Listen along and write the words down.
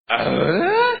Keep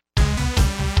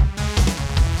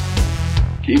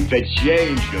the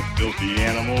change, you filthy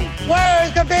animal.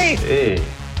 Where's the beef? Hey,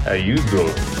 how you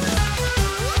doing?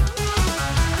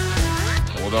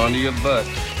 Hold on to your butt.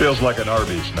 Feels like an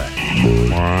Arby's snack.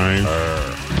 Mine.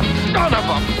 Son of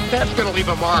a... That's gonna leave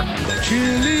a mark.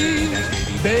 Chili,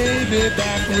 baby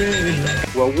back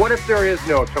red. Well, what if there is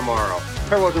no tomorrow?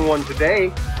 There wasn't one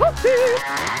today.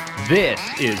 This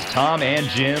is Tom and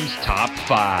Jim's Top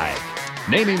 5,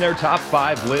 naming their top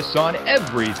 5 lists on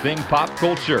everything pop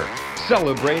culture,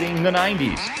 celebrating the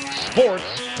 90s,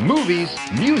 sports, movies,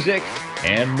 music,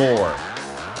 and more.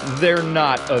 They're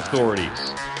not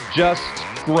authorities, just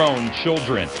grown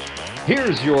children.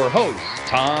 Here's your hosts,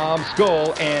 Tom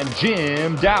Skull and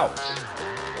Jim Doubt.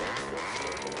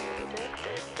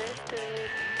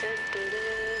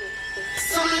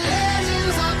 Some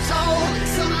legends are told,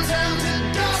 some turn to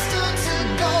dust or to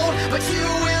gold, but you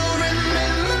will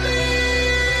remember me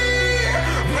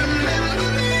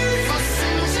for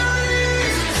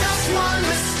centuries. Just one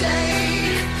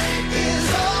mistake is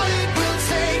all it will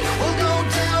take. We'll go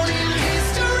down in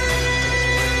history.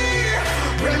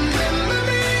 Remember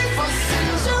me for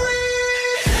centuries.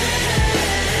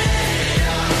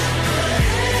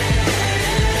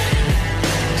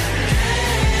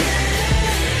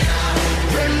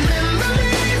 Remember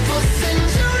me for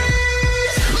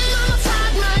centuries. Mama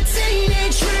tied my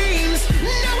teenage dreams.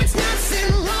 No, it's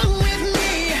nothing wrong with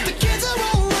me. The kids are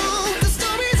all wrong, the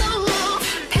stories are wrong.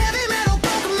 Heavy metal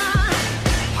broke my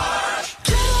heart.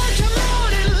 Come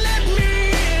on and let me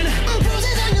in.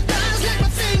 Bruises on your thighs like my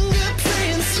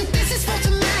fingerprints. This is supposed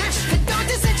to match the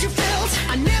darkness that you felt.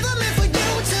 I never meant for you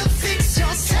to fix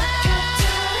yourself.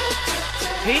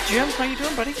 Hey Jim, how you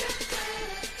doing, buddy?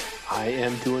 I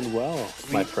am doing well,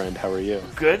 my friend. How are you?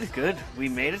 Good, good. We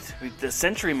made it. The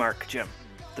century mark, Jim.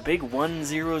 The big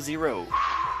 100.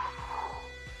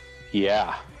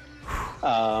 Yeah.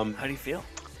 How do you feel?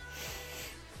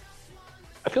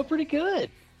 I feel pretty good.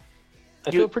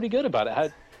 I feel pretty good about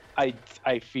it.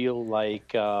 I feel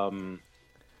like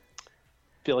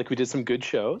we did some good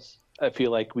shows. I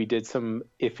feel like we did some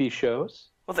iffy shows.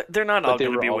 Well, they're not all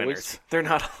going to be winners. They're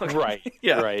not all Right.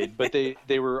 Yeah. Right. But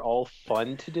they were all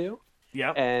fun to do.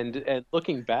 Yeah. And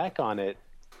looking back on it,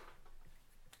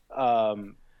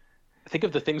 think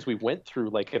of the things we went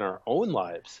through, like in our own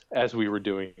lives as we were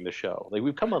doing the show. Like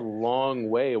we've come a long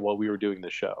way while we were doing the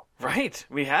show. Right.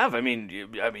 We have. I mean,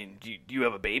 do you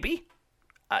have a baby?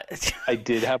 I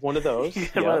did have one of those. You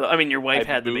had one of those. I mean, your wife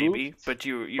I had the moved. baby, but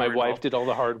you My were wife involved. did all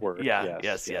the hard work. Yeah.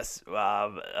 Yes.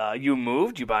 You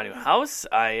moved. You bought a new house.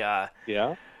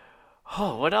 Yeah.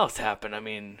 Oh, what else happened? I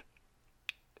mean,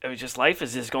 just life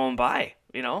is just going by.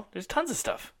 You know, there's tons of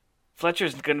stuff.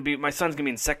 Fletcher's my son's gonna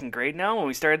be in second grade now. When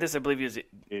we started this, I believe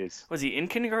was he in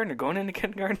kindergarten or going into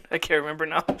kindergarten? I can't remember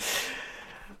now.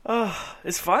 Oh,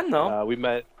 it's fun though. We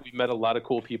met a lot of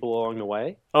cool people along the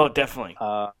way. Oh, definitely.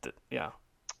 Yeah.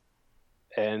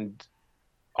 And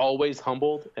always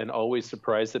humbled and always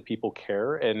surprised that people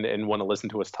care and want to listen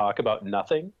to us talk about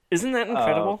nothing. Isn't that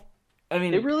incredible? I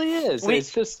mean, it really is.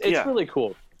 It's really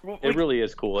cool. It really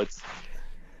is cool.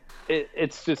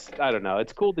 It's just, I don't know.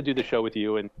 It's cool to do the show with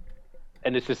you, and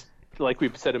it's just like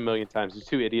we've said a million times. There's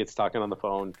two idiots talking on the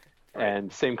phone,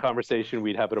 and same conversation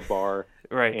we'd have at a bar,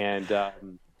 right?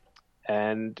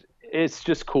 And it's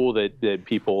just cool that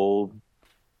people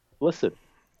listen.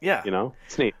 Yeah, you know,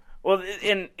 it's neat. Well,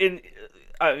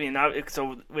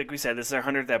 so like we said, this is our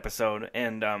 100th episode,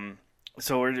 and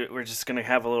so we're just gonna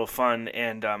have a little fun,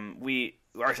 and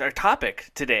our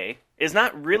topic today is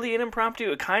not really an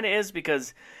impromptu. It kind of is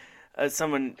because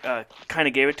someone kind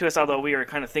of gave it to us, although we were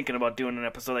kind of thinking about doing an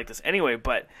episode like this anyway.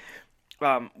 But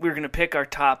we're gonna pick our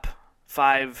top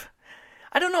 5.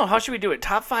 I don't know, how should we do it?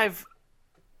 Top 5.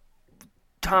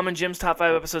 Tom and Jim's top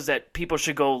 5 episodes that people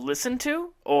should go listen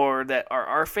to, or that are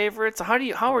our favorites.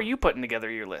 How are you putting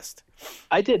together your list?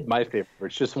 I did my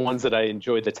favorites, just ones that I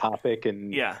enjoyed the topic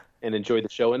and enjoyed the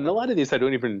show. And a lot of these I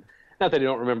don't even, not that I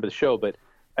don't remember the show, but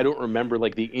I don't remember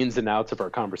like the ins and outs of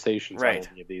our conversations. Right. On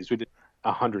any of these. We did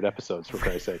 100 episodes, for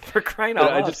Christ's sake. For crying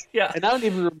out loud. And I don't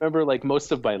even remember like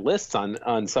most of my lists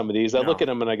on some of these. I look at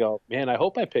them and I go, man, I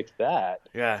hope I picked that.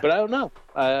 Yeah. But I don't know.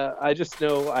 I just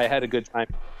know I had a good time.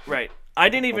 Right. I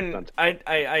didn't even.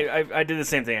 I did the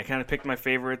same thing. I kind of picked my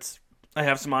favorites. I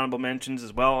have some honorable mentions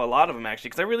as well. A lot of them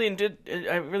actually, because I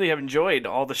really have enjoyed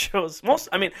all the shows.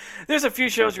 There's a few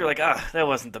shows you're like, that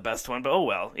wasn't the best one, but oh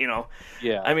well, you know.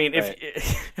 Yeah. I mean,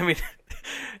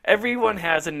 everyone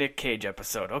has a Nick Cage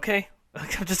episode. Okay,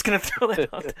 I'm just gonna throw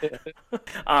that out there.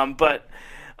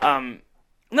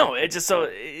 No, it's just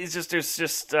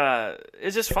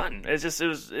fun. I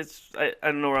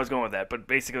don't know where I was going with that, but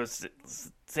basically it was the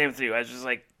same with you. I was just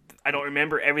like, I don't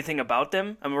remember everything about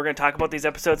them. I mean, we're going to talk about these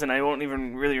episodes, and I won't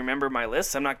even really remember my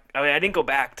lists. I didn't go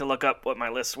back to look up what my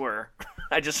lists were.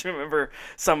 I just remember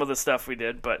some of the stuff we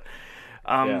did, but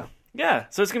yeah.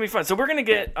 So it's gonna be fun. So we're gonna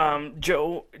get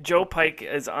Joe Pike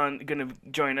is gonna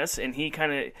join us, and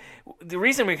the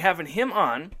reason we're having him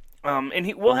on,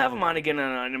 and we'll have him on again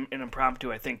on an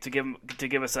impromptu, I think, to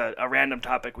give us a random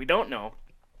topic we don't know,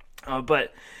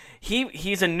 but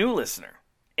he's a new listener.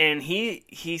 And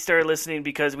he started listening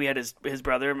because we had his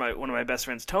brother, one of my best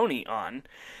friends, Tony, on,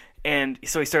 and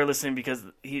so he started listening because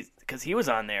he was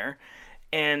on there,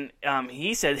 and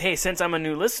he said, "Hey, since I'm a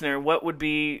new listener, what would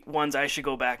be ones I should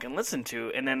go back and listen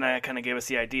to?" And then that kind of gave us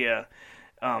the idea,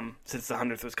 since the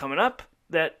 100th was coming up,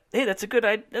 that hey, that's a good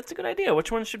idea.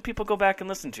 Which ones should people go back and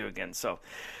listen to again? So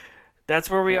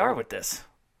that's where we are with this.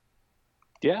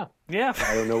 Yeah.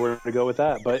 I don't know where to go with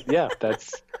that, but yeah,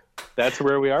 that's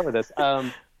where we are with this.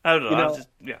 I don't know.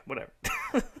 Whatever.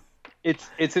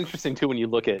 It's interesting too when you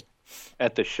look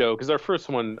at the show, because our first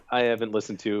one I haven't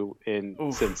listened to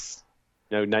since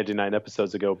 99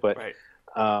 episodes ago, but right.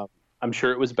 I'm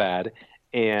sure it was bad,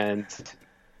 and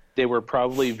they were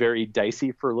probably very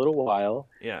dicey for a little while.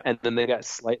 Yeah. And then they got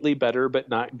slightly better, but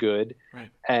not good. Right.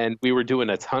 And we were doing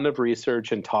a ton of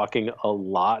research and talking a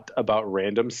lot about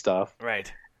random stuff.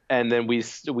 Right. And then we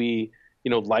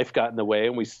life got in the way,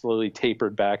 and we slowly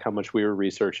tapered back how much we were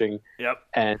researching. Yep.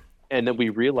 And then we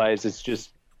realized it's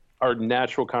just our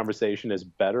natural conversation is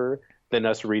better than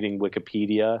us reading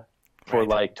Wikipedia for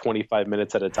like 25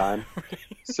 minutes at a time.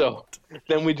 So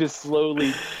then we just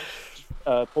slowly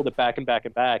pulled it back and back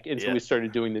and back. And so we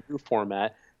started doing the new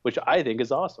format, which I think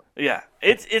is awesome. Yeah,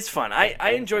 it's fun.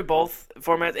 I enjoy both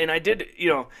formats, and I did,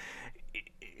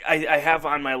 I have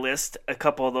on my list a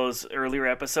couple of those earlier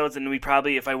episodes, and we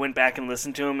probably, if I went back and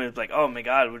listened to them, it's like, oh my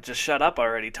god, just shut up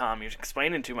already, Tom. You're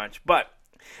explaining too much. But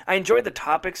I enjoyed the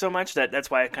topic so much that's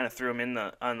why I kind of threw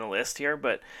them on the list here.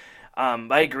 But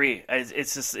I agree.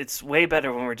 It's way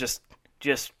better when we're just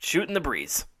shooting the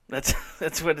breeze. That's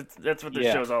what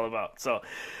this show's all about. So.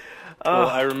 Well,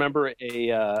 I remember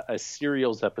a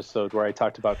Serials episode where I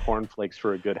talked about cornflakes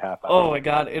for a good half hour. Oh my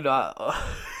god! It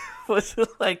was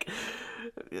like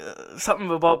something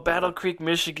about Battle Creek,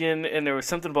 Michigan, and there was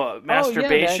something about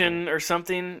masturbation or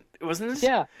something. Wasn't it?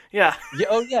 Yeah. Yeah.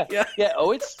 Oh yeah. Yeah.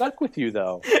 Oh, it stuck with you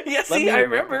though. Yeah. See, I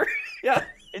remember. Yeah.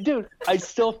 Dude, I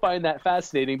still find that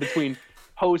fascinating between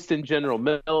Post and General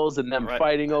Mills and them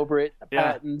fighting over it,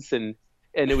 patents, and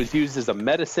it was used as a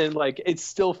medicine. Like, it's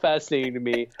still fascinating to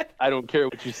me. I don't care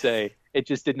what you say. It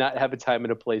just did not have a time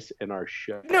and a place in our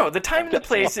show. No, the time and the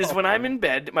place is when I'm in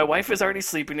bed, my wife is already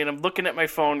sleeping, and I'm looking at my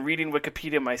phone, reading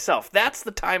Wikipedia myself. That's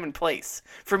the time and place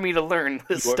for me to learn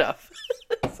this stuff.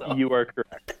 So. You are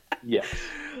correct. Yes.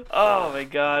 Oh my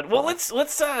God. Well, let's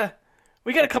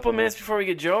we got a couple of minutes before we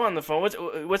get Joe on the phone.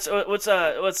 Let's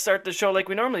start the show like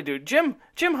we normally do. Jim,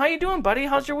 how you doing, buddy?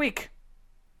 How's your week?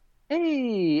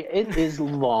 Hey, it is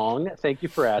long. Thank you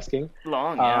for asking.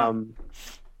 Long, yeah.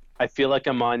 I feel like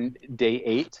I'm on day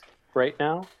 8 right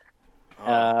now.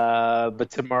 But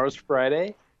tomorrow's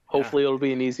Friday. Hopefully it'll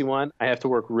be an easy one. I have to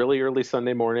work really early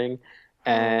Sunday morning,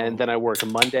 and then I work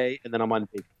Monday, and then I'm on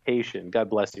vacation. God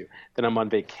bless you. Then I'm on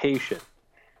vacation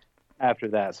after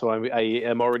that. So I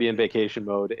am already in vacation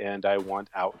mode, and I want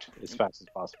out as fast as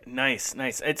possible. Nice.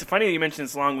 It's funny that you mentioned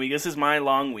this long week. This is my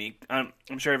long week. I'm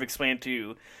sure I've explained to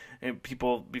you and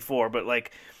people before, but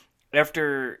like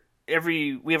after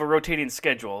we have a rotating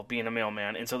schedule being a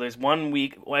mailman, and so there's 1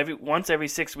 week, once every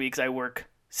 6 weeks I work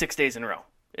 6 days in a row.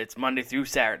 It's Monday through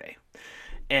Saturday,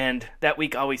 and that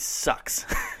week always sucks.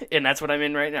 And that's what I'm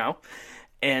in right now.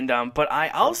 And but I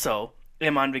also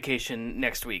am on vacation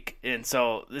next week, and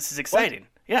so this is exciting. What?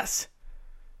 Yes.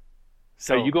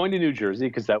 So are you going to New Jersey?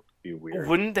 Because that would be weird.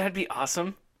 Wouldn't that be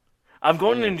awesome? I'm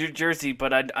going to New Jersey,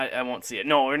 but I won't see it.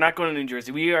 No, we're not going to New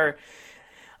Jersey. We are.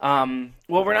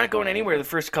 We're not going anywhere the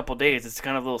first couple days. It's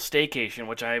kind of a little staycation,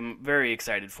 which I'm very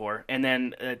excited for. And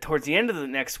then towards the end of the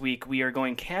next week, we are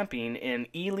going camping in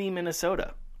Ely,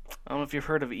 Minnesota. I don't know if you've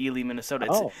heard of Ely,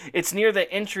 Minnesota. It's near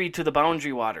the entry to the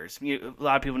Boundary Waters. A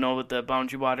lot of people know what the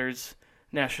Boundary Waters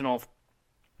National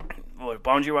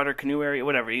Boundary Water Canoe Area,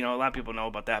 whatever. A lot of people know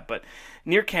about that. But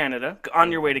near Canada,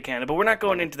 on your way to Canada. But we're not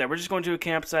going into that. We're just going to a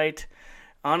campsite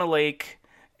on a lake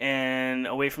and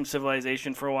away from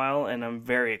civilization for a while, and I'm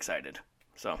very excited.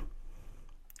 So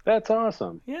that's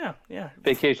awesome. Yeah.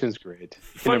 Vacation's great.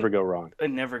 You can never go wrong.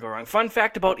 Never go wrong. Fun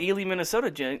fact about Ely,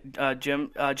 Minnesota,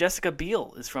 Jim. Jessica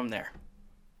Biel is from there.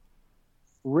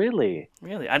 Really?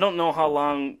 Really? I don't know how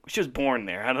long she was born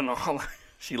there. I don't know how long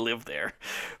she lived there,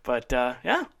 but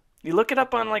yeah, you look it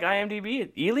up on like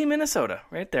IMDb. Ely, Minnesota,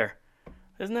 right there.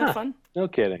 Isn't that fun? No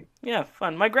kidding. Yeah,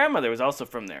 fun. My grandmother was also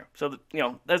from there, so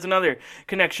there's another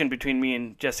connection between me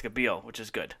and Jessica Biel, which is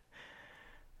good.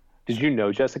 Did you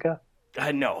know Jessica?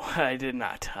 No, I did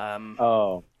not.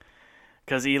 Oh.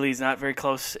 Because Ely's not very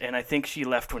close, and I think she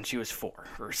left when she was 4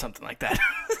 or something like that.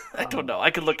 I don't know.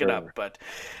 I could look it up, but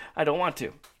I don't want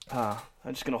to. I'm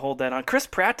just going to hold that on. Chris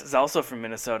Pratt is also from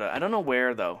Minnesota. I don't know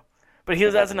where, though. But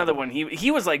that's another one.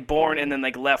 He was, like, born and then,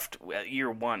 like, left at year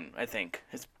 1, I think,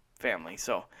 his family.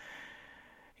 So,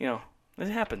 it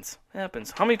happens. It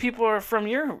happens. How many people are from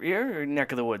your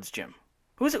neck of the woods, Jim?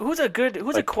 Who's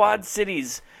a Quad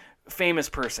Cities famous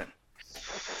person?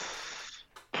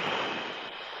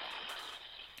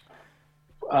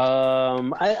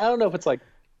 I don't know if it's like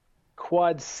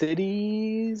Quad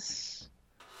Cities,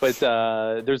 but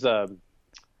there's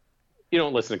you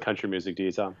don't listen to country music, do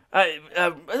you, Tom? A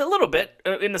little bit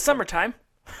in the summertime,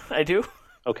 I do.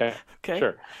 Okay.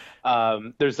 Sure.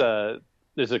 There's a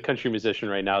country musician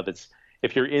right now that's,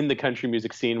 if you're in the country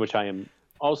music scene, which I am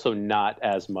also not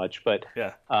as much, but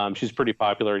yeah, she's pretty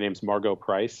popular. Her name's Margot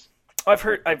Price. Oh,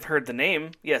 I've heard the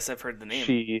name. Yes, I've heard the name.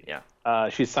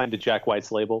 She's signed to Jack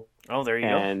White's label. Oh, there you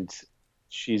go. And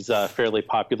she's fairly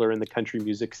popular in the country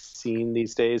music scene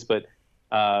these days, but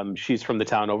she's from the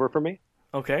town over from me.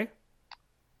 Okay.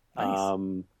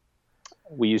 Nice.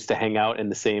 We used to hang out in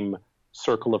the same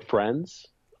circle of friends.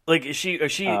 Like, is she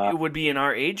would be in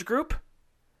our age group?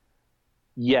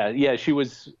 Yeah, she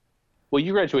was. Well,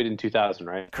 you graduated in 2000,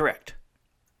 right? Correct.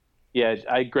 Yeah,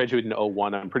 I graduated in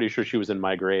 01. I'm pretty sure she was in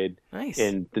my grade. Nice.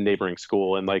 In the neighboring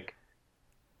school, and like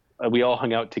we all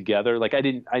hung out together. Like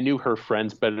I knew her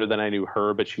friends better than I knew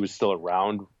her, but she was still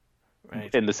around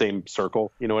in the same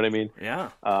circle. You know what I mean?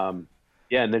 Yeah.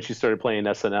 Yeah, and then she started playing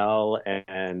SNL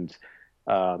and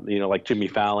like Jimmy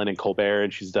Fallon and Colbert,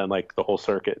 and she's done like the whole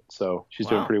circuit. So she's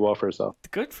doing pretty well for herself.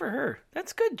 Good for her.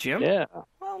 That's good, Jim. Yeah.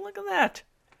 Well, look at that.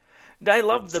 I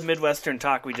love the Midwestern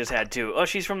talk we just had too. Oh,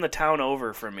 she's from the town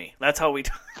over from me. That's how we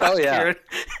talk. Oh yeah.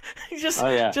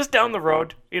 just down the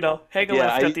road, hang a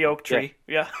left at the oak tree.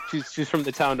 Yeah. She's from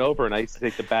the town over, and I used to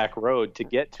take the back road to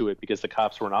get to it because the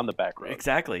cops weren't on the back road.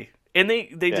 Exactly. And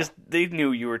they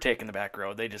knew you were taking the back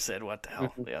road. They just said, "What the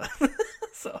hell?" Yeah.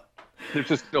 So there's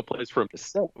just no place for them to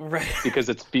sit, right? Because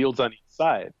it's fields on each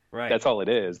side. Right. That's all it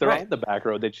is. They're on the back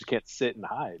road. They just can't sit and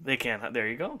hide. They can't. There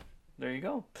you go.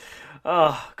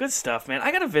 Oh, good stuff, man.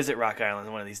 I gotta visit Rock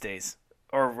Island one of these days,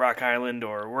 or Rock Island,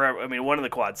 or wherever. I mean, one of the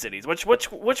Quad Cities. Which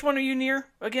one are you near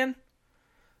again?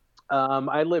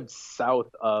 I lived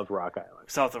south of Rock Island.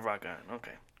 South of Rock Island.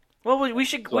 Okay. Well, we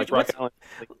should. So like Rock Island,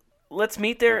 let's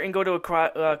meet there and go to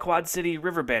a Quad City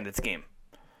River Bandits game.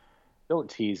 Don't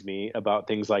tease me about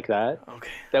things like that. Okay.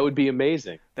 That would be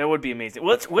amazing. That would be amazing.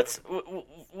 Let's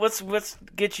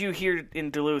get you here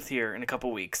in Duluth here in a couple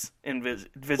weeks and visit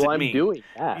me. Well, I'm doing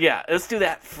that. Yeah, let's do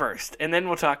that first, and then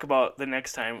we'll talk about the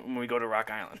next time when we go to Rock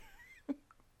Island.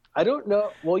 I don't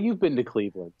know. Well, you've been to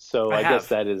Cleveland, so I guess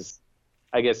that is.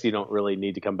 I guess you don't really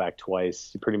need to come back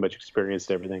twice. You pretty much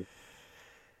experienced everything.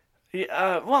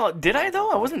 Yeah. Well, did I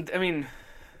though? I wasn't. I mean,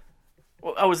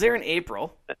 I was there in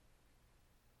April.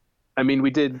 I mean, we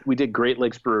did Great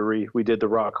Lakes Brewery, we did the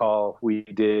Rock Hall, we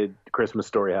did Christmas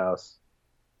Story House.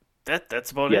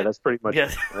 That's about it. Yeah, that's pretty much. Yeah.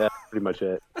 That's pretty much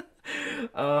it.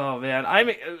 Oh man, I'm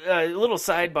a little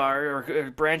sidebar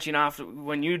or branching off.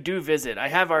 When you do visit, I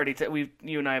have already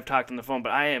you and I have talked on the phone,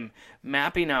 but I am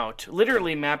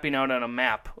literally mapping out on a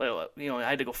map. I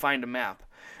had to go find a map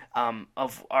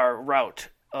of our route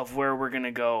of where we're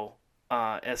gonna go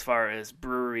as far as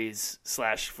breweries /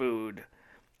 food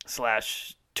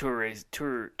 /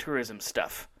 tourism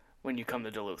stuff when you come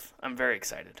to Duluth. I'm very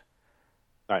excited.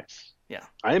 Nice. Yeah.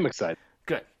 I am excited.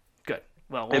 Good.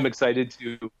 Well, I'm excited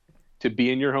to be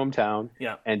in your hometown.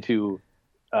 Yeah. And to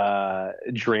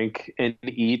drink and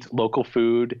eat local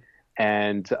food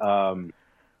and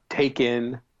take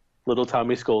in Little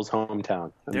Tommy Skull's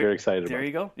hometown. I'm very excited about it. There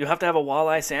you go. You'll have to have a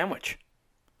walleye sandwich.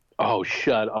 Oh,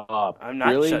 shut up. I'm not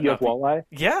really? shutting You up. have walleye?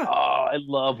 Yeah. Oh, I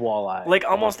love walleye. Like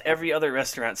almost every other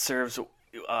restaurant serves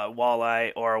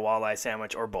walleye or a walleye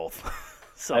sandwich or both.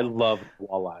 So I love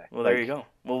walleye. Well, there you go.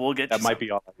 Well, we'll get you that might be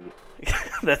all I eat.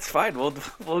 That's fine.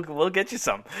 We'll get you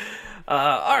some.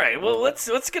 All right. Well,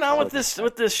 let's get on with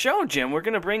this show, Jim. We're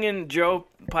gonna bring in Joe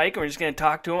Pike, and we're just gonna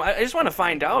talk to him. I just want to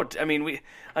find out. I mean,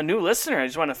 a new listener. I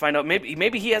just want to find out.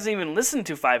 Maybe he hasn't even listened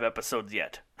to 5 episodes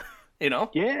yet.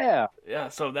 Yeah. Yeah.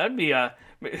 So that'd be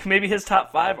maybe his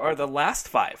top 5 are the last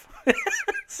 5.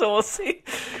 So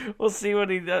we'll see what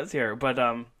he does here. But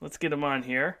let's get him on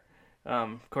here.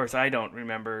 Of course, I don't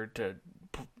remember to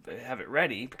have it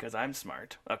ready because I'm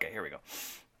smart. Okay, here we go.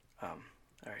 All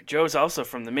right, Joe's also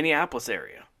from the Minneapolis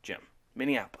area, Jim.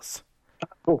 Minneapolis.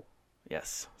 Cool.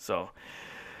 Yes, so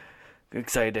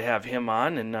excited to have him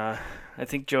on, and I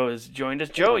think Joe has joined us.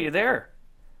 Joe, you there?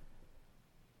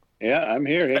 Yeah, I'm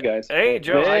here. Hey, guys. Hey,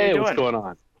 Joe, how you doing? What's going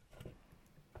on?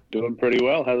 Doing pretty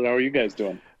well. How are you guys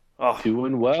doing? Oh,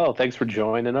 Doing well. Thanks for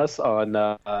joining us on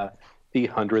the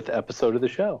 100th episode of the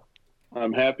show.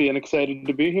 I'm happy and excited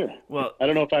to be here. Well, I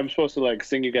don't know if I'm supposed to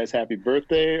sing you guys happy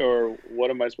birthday or what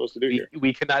am I supposed to do here?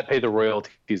 We cannot pay the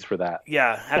royalties for that.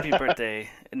 yeah, happy birthday.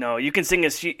 No, you can sing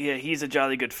He's a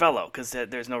Jolly Good Fellow because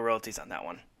there's no royalties on that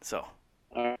one. So.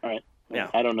 All right. Yeah.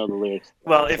 I don't know the lyrics.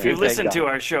 Well, if you listen to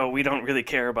our show, we don't really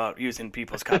care about using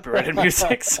people's copyrighted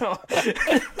music. So,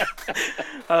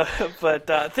 but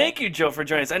thank you, Joe, for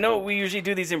joining us. I know we usually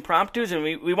do these impromptus, and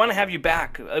we want to have you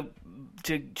back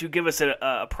to give us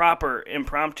a proper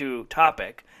impromptu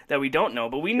topic that we don't know,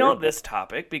 but we know this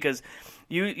topic because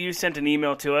you sent an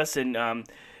email to us, and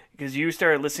because you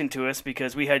started listening to us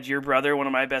because we had your brother, one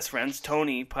of my best friends,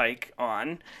 Tony Pike,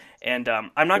 on, and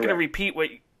I'm not going to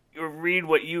read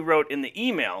what you wrote in the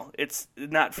email. It's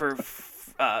not for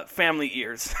family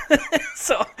ears.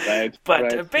 So, right,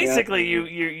 but basically,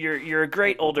 you're a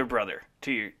great older brother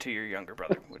to your younger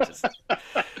brother, which is.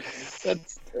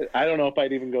 I don't know if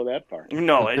I'd even go that far.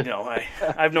 No,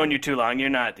 I've known you too long. You're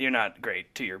not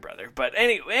great to your brother. But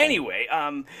anyway,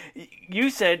 you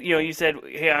said,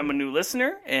 hey, I'm a new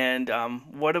listener, and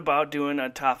what about doing a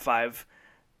top 5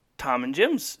 Tom and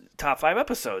Jim's top 5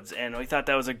 episodes? And we thought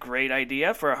that was a great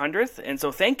idea for 100th, and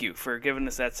so thank you for giving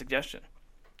us that suggestion.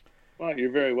 Well,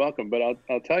 you're very welcome, but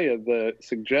I'll tell you, the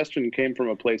suggestion came from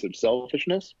a place of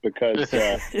selfishness because,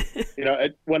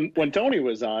 when Tony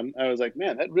was on, I was like,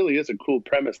 man, that really is a cool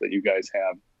premise that you guys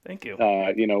have. Thank you.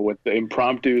 With the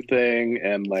impromptu thing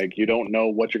and you don't know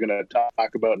what you're going to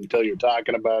talk about until you're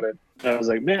talking about it. And I was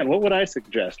like, man, what would I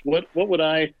suggest? What would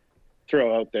I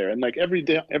throw out there? And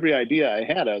every idea I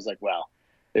had, I was like, well,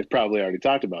 they've probably already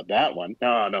talked about that one.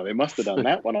 No, they must have done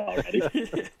that one already.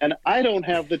 And I don't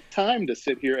have the time to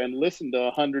sit here and listen to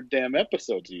 100 damn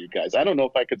episodes of you guys. I don't know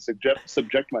if I could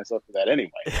subject myself to that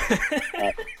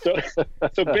anyway.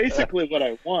 So basically what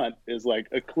I want is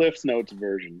a Cliff's Notes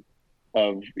version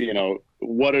of,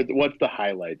 what's the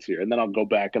highlights here. And then I'll go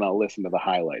back and I'll listen to the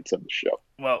highlights of the show.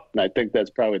 Well, and I think that's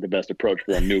probably the best approach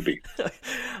for a newbie.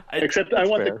 Except I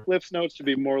want the Cliff's Notes to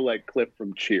be more like Cliff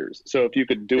from Cheers. So if you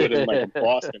could do it in a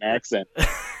Boston accent,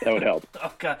 that would help.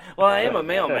 Oh God! Well, I am a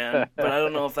mailman, but I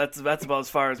don't know if that's about as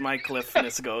far as my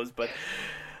Cliffness goes. But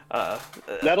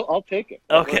I'll take it.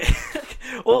 Okay.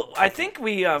 Well, I think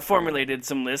we formulated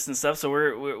some lists and stuff,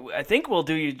 so I think we'll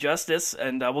do you justice,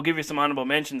 and we'll give you some honorable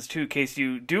mentions too, in case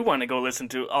you do want to go listen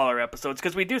to all our episodes,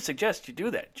 because we do suggest you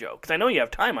do that, Joe, because I know you have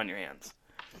time on your hands.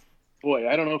 Boy,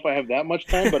 I don't know if I have that much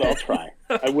time, but I'll try.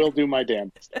 I will do my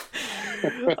damnedest.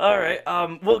 All right.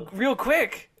 Well, real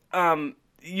quick,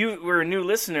 you were a new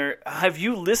listener. Have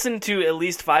you listened to at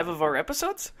least 5 of our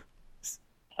episodes?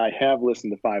 I have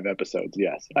listened to 5 episodes,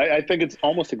 yes. I think it's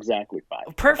almost exactly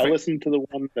 5. Perfect. I listened to the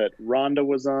one that Rhonda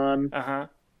was on, the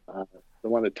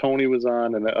one that Tony was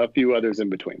on, and a few others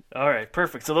in between. All right,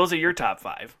 perfect. So those are your top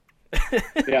 5.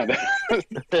 Yeah,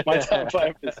 my top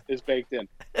 5 is baked in.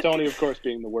 Tony, of course,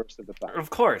 being the worst of the 5. Of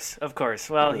course.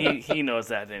 Well, he knows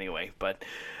that anyway. But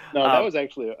no, that was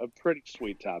actually a pretty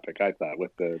sweet topic, I thought,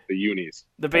 with the unis,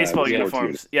 the baseball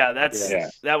uniforms. Yeah,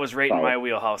 that was right in my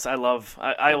wheelhouse. I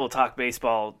will talk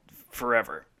baseball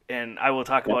forever, and I will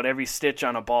talk about every stitch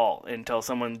on a ball until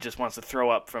someone just wants to throw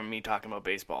up from me talking about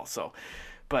baseball. So.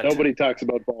 But, nobody talks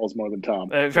about balls more than Tom.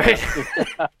 Right.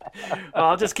 Well,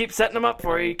 I'll just keep setting them up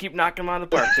for you. Keep knocking them out of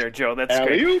the park there, Joe. That's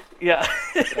great. Yeah.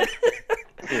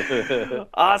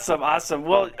 Awesome.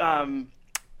 Well,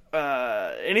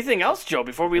 anything else, Joe,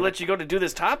 before we let you go to do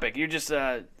this topic? You're just,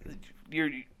 I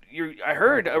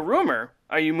heard a rumor.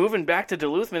 Are you moving back to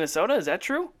Duluth, Minnesota? Is that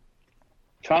true?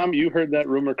 Tom, you heard that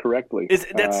rumor correctly.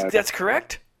 That's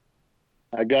correct?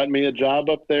 I got me a job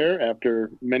up there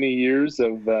after many years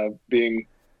of being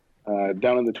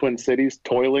down in the Twin Cities,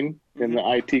 toiling in the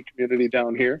IT community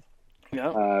down here.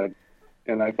 Yeah.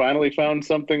 And I finally found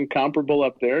something comparable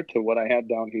up there to what I had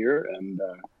down here, and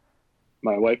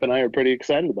my wife and I are pretty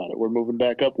excited about it. We're moving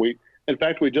back up. In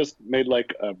fact, we just made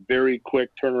a very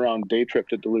quick turnaround day trip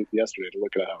to Duluth yesterday to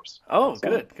look at a house. Oh,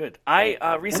 so. Good.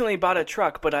 I recently bought a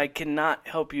truck, but I cannot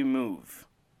help you move.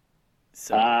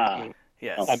 So,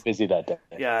 yes. I'm busy that day.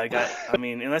 Yeah,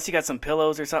 unless you got some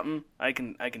pillows or something, I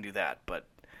can do that, but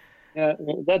Yeah,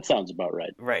 that sounds about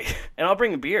right. Right. And I'll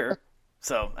bring a beer.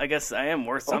 So I guess I am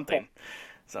worth something.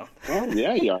 So. Well,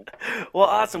 yeah, you are. Well,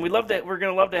 awesome. We're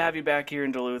gonna love to have you back here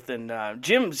in Duluth, and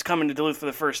Jim's coming to Duluth for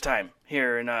the first time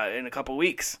here in a couple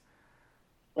weeks.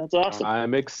 That's awesome.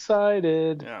 I'm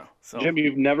excited. Yeah. So. Jim,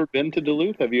 you've never been to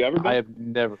Duluth? Have you ever been? I've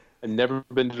never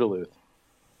been to Duluth.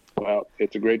 Well,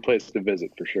 it's a great place to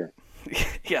visit for sure.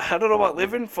 Yeah, I don't know about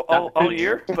living for all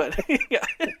year, but yeah.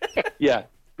 Yeah,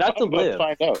 not to live.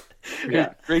 Let's find out.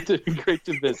 Yeah, great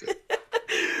to visit.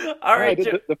 All right, I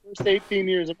did the first 18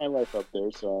 years of my life up there,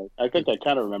 so I think I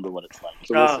kind of remember what it's like.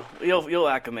 So you'll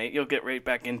acclimate. You'll get right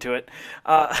back into it.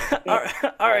 All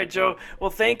right, Joe.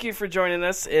 Well, thank you for joining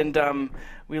us, and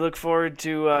we look forward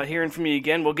to hearing from you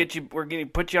again. We're going to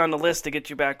put you on the list to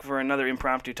get you back for another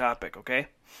impromptu topic. Okay.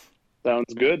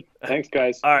 Sounds good. Thanks,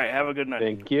 guys. All right. Have a good night.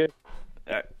 Thank you.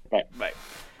 All right. Bye. Bye.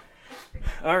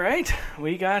 All right.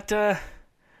 We got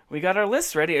our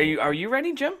lists ready. Are you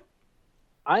ready, Jim?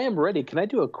 I am ready. Can I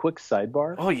do a quick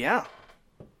sidebar? Oh, yeah.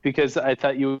 Because I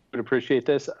thought you would appreciate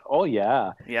this. Oh,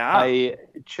 yeah. Yeah. I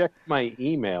checked my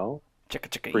email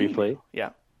briefly. Email. Yeah.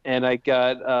 And I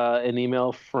got an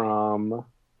email from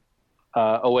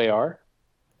OAR.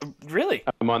 Really?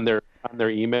 I'm on their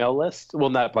email list.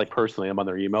 Well, not like personally. I'm on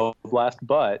their email blast,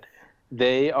 but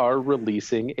they are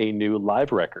releasing a new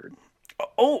live record.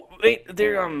 Oh, wait.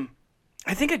 They're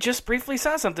I think I just briefly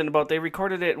saw something about they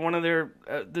recorded it in one of their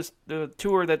the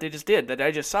tour that they just did that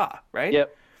I just saw, right?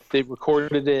 Yep. They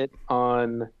recorded it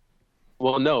on.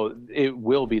 Well, no, it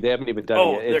will be. They haven't even done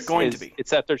it yet. They're going to be.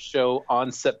 It's at their show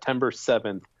on September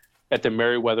 7th at the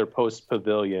Meriwether Post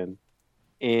Pavilion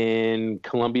in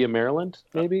Columbia, Maryland,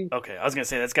 maybe. Okay, I was gonna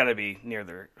say that's got to be near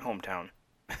their hometown.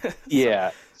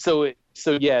 Yeah. So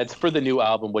yeah, it's for the new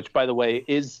album, which, by the way,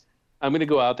 is. I'm going to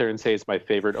go out there and say it's my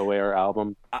favorite OAR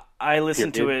album. I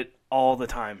listen to it all the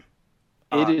time.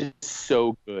 It is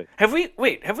so good. Have we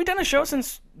done a show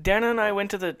since Dana and I went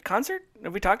to the concert?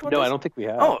 Have we talked about this? No, I don't think we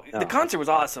have. Oh, no. The concert was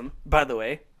awesome, by the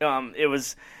way. It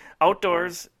was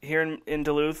outdoors here in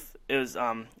Duluth. It was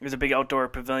a big outdoor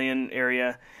pavilion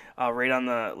area right on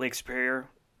the Lake Superior.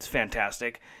 It's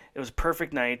fantastic. It was a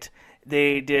perfect night.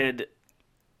 They did,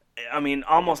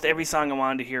 almost every song I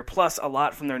wanted to hear, plus a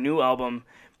lot from their new album.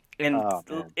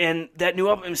 And that new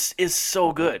album is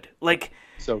so good. Like,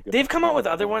 so good. They've come out with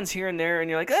other ones here and there, and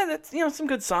you're like, that's some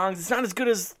good songs. It's not as good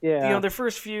as their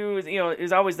first few.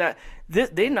 Is always that.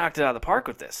 They knocked it out of the park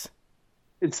with this.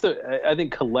 I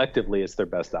think collectively it's their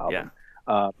best album.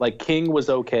 Yeah. Like King was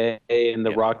okay, and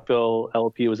the Rockville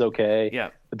LP was okay. Yeah.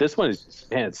 But this one is just,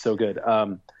 man, it's so good.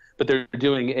 But they're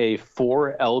doing a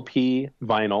 4 LP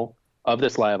vinyl of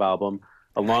this live album,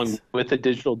 along with a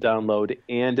digital download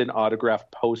and an autographed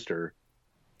poster.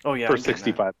 Oh yeah, for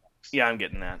 $65. Yeah, I'm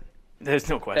getting that. There's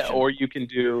no question. Or you can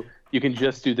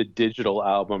just do the digital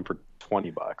album for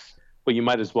 $20. But you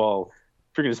might as well,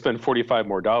 if you're going to spend $45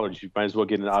 more, you might as well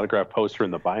get an autographed poster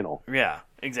in the vinyl. Yeah,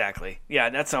 exactly. Yeah,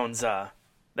 that sounds. That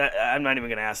I'm not even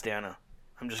going to ask Dana.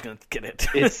 I'm just going to get it.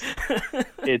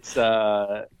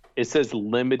 It says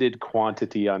limited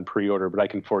quantity on pre-order, but I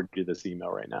can forward you this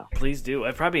email right now. Please do.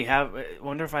 I probably have. I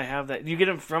wonder if I have that. You get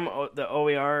them from the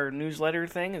OAR newsletter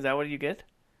thing? Is that what you get?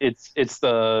 It's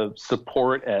the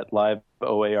support at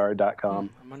liveoar.com.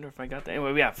 I wonder if I got that.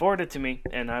 Anyway, yeah, forward it to me,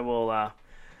 and I will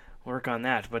work on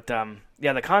that. But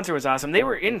the concert was awesome. They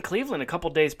were in Cleveland a couple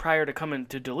days prior to coming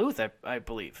to Duluth, I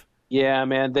believe. Yeah,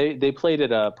 man. They played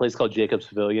at a place called Jacobs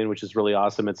Pavilion, which is really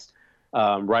awesome. It's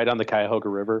right on the Cuyahoga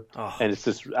River, and it's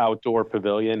this outdoor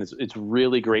pavilion. It's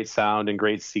really great sound and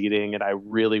great seating, and I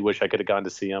really wish I could have gone to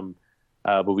see them,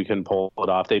 but we couldn't pull it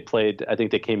off. They played, I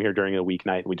think they came here during a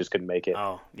weeknight, and we just couldn't make it.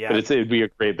 Oh, yeah. But it'd be a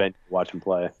great venue to watch them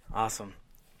play. Awesome.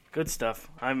 Good stuff.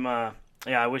 I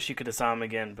wish you could have saw them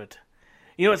again, but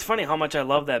it's funny how much I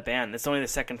love that band. It's only the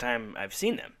second time I've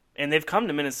seen them, and they've come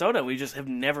to Minnesota. We just have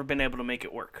never been able to make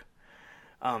it work.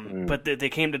 But they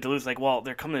came to Duluth, like, well,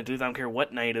 they're coming to Duluth. I don't care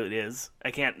what night it is.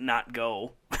 I can't not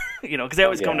go, because they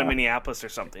always come to Minneapolis or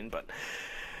something. But,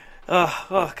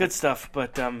 good stuff.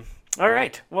 But, all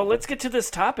right. Well, let's get to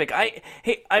this topic. I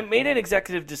made an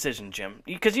executive decision, Jim,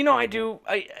 because,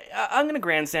 I'm going to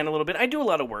grandstand a little bit. I do a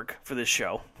lot of work for this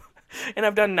show, and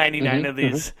I've done 99 of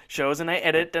these shows, and I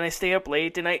edit, and I stay up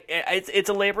late, and it's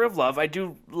a labor of love. I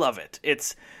do love it.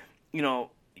 It's,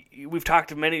 we've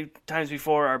talked many times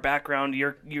before, our background,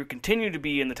 you continue to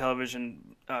be in the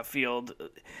television field.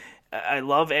 I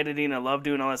love editing. I love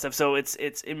doing all that stuff. So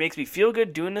it makes me feel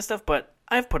good doing this stuff, but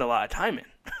I've put a lot of time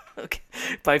in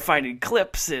by finding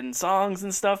clips and songs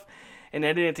and stuff and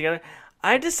editing it together.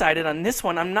 I decided on this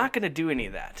one, I'm not going to do any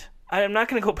of that. I'm not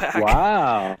going to go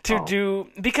back to do,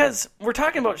 because we're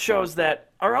talking about shows that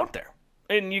are out there.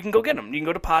 And you can go get them. You can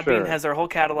go to Podbean, has their whole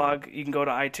catalog. You can go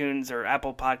to iTunes or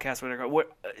Apple Podcasts, whatever,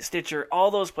 Stitcher,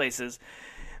 all those places.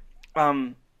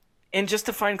 And just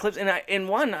to find clips. And I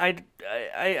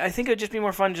think it would just be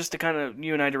more fun just to kind of,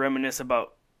 you and I, to reminisce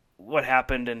about what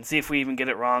happened and see if we even get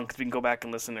it wrong, because we can go back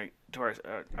and listen to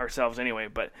ourselves anyway.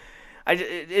 But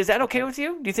is that okay with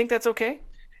you? Do you think that's okay?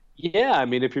 Yeah, I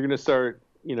mean, if you're going to start,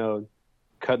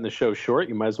 cutting the show short,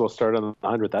 you might as well start on the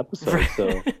 100th episode.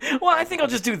 So, well, I think I'll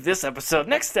just do this episode.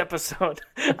 Next episode,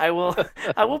 I will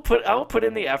put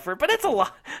in the effort, but it's a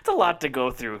lot. It's a lot to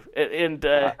go through, and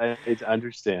I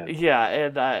understand. Yeah,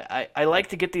 and I like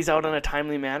to get these out in a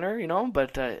timely manner,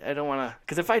 but I don't want to,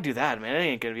 because if I do that, man, it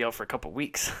ain't gonna be out for a couple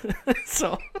weeks.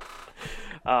 So,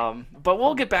 but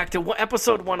we'll get back to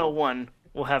episode 101.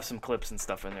 We'll have some clips and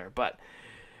stuff in there, but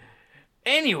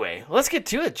anyway, let's get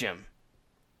to it, Jim.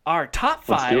 Our top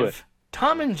 5,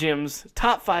 Tom and Jim's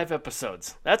top 5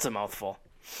 episodes. That's a mouthful.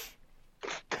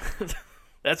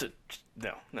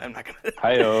 No, I'm not gonna.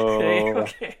 Hi-oh.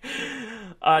 Okay.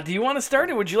 Do you want to start,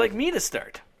 or would you like me to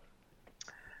start?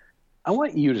 I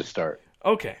want you to start.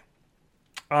 Okay.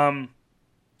 And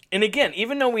again,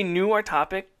 even though we knew our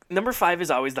topic, number 5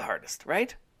 is always the hardest,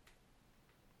 right?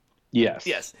 Yes.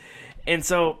 Yes. And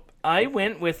so I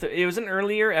went with, it was an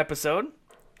earlier episode.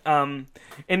 And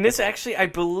this actually, I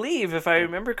believe, if I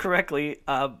remember correctly,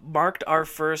 marked our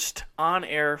first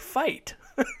on-air fight,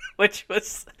 which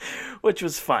was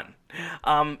fun.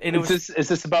 And is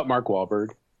this about Mark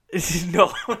Wahlberg?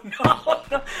 No.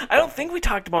 I don't think we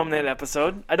talked about him in that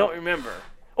episode. I don't remember.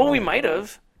 Oh, we might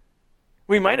have.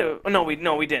 No,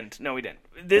 we didn't.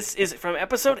 This is from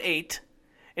episode 8,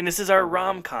 and this is our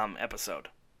rom-com episode.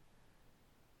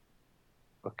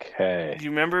 Okay. Do you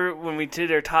remember when we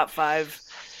did our top 5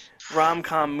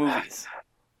 rom-com movies? I'm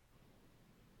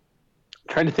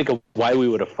trying to think of why we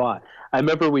would have fought. I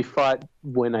remember we fought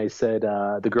when I said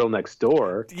The Girl Next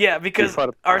Door. Yeah, because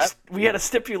we had a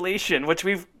stipulation, which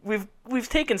we've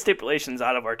taken stipulations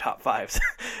out of our top 5s,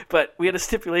 but we had a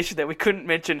stipulation that we couldn't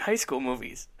mention high school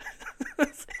movies.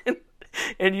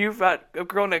 and you fought A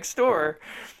Girl Next Door,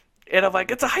 and I'm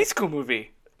like, it's a high school movie,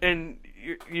 and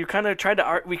you kind of tried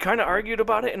to we kind of argued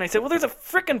about it, and I said, well, there's a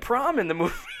frickin' prom in the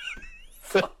movie.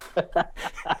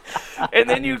 And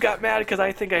then you got mad because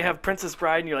I think I have Princess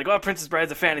Bride, and you're like, oh, Princess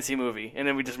Bride's a fantasy movie, and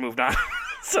then we just moved on.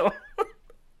 So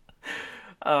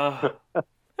it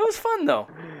was fun, though.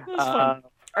 It was fun.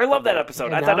 I love that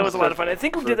episode. I thought it was a lot of fun. I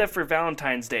think we did that for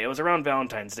Valentine's Day. It was around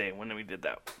Valentine's Day when we did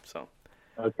that. So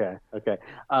okay.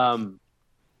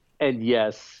 And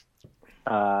yes,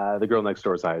 The Girl Next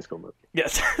Door is a high school movie.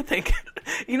 Yes, thank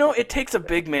you. It takes a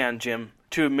big man, Jim,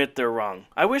 to admit they're wrong.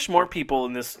 I wish more people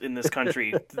in this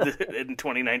country in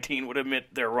 2019 would admit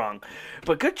they're wrong.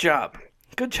 But good job.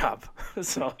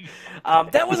 So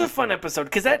that was a fun episode,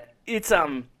 because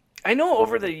I know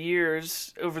over the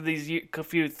years,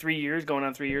 few 3 years, going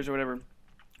on 3 years or whatever,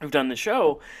 we've done the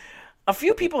show. A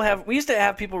few people we used to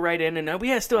have people write in, and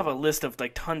we still have a list of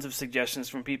like tons of suggestions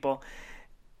from people.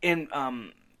 And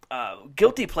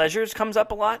guilty pleasures comes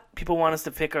up a lot. People want us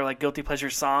to pick our like guilty pleasure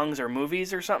songs or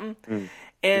movies or something.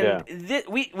 And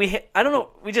I don't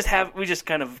know, we just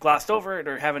kind of glossed over it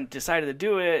or haven't decided to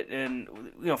do it, and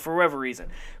for whatever reason.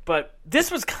 But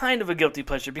this was kind of a guilty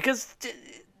pleasure, because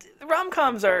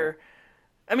rom-coms are,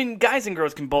 I mean, guys and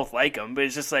girls can both like them, but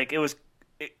it's just like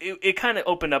it kind of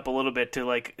opened up a little bit to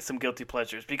like some guilty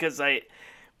pleasures, because I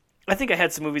think I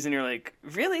had some movies and you're like,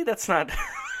 really? That's not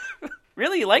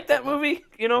really, you like that movie?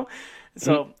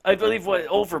 So I believe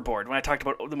Overboard, when I talked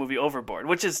about the movie Overboard,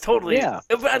 which is totally,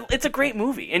 it's a great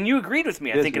movie, and you agreed with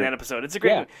me, I think, in that episode. It's a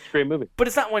great movie. It's a great movie. But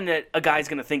it's not one that a guy's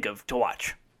going to think of to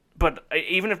watch. But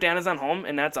even if Dana's on home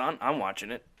and that's on, I'm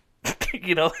watching it.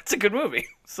 It's a good movie.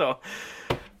 So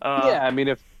I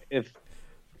mean, if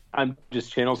I'm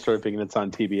just channel surfing and it's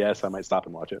on TBS, I might stop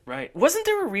and watch it. Right. Wasn't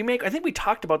there a remake? I think we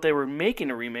talked about they were making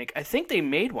a remake. I think they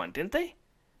made one, didn't they?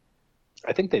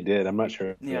 I think they did. I'm not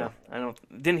sure. Yeah, I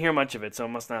didn't hear much of it, so it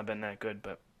must not have been that good.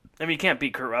 But I mean, you can't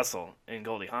beat Kurt Russell and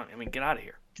Goldie Hawn. I mean, get out of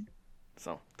here.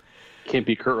 So can't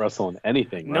beat Kurt Russell in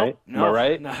anything, right? No, am I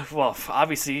right? No. Well,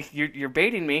 obviously you're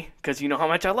baiting me because you know how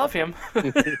much I love him.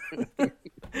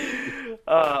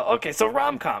 Okay, so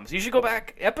rom-coms. You should go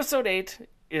back episode 8.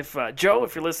 If Joe,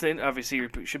 if you're listening, obviously you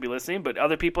should be listening, but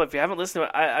other people, if you haven't listened to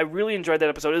it, I really enjoyed that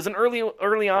episode. It was an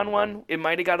early on one. It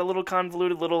might have got a little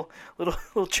convoluted, little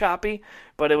choppy,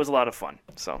 but it was a lot of fun.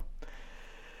 So,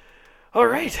 all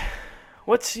right,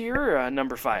 what's your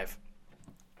number 5?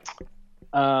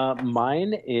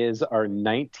 Mine is our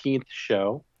 19th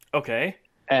show. Okay.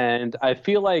 And I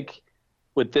feel like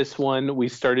with this one, we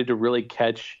started to really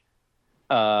catch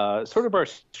sort of our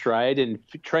stride and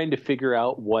trying to figure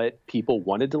out what people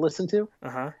wanted to listen to.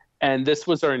 Uh-huh. And this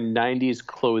was our 90s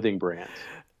clothing brand.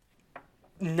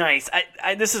 Nice.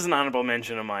 This is an honorable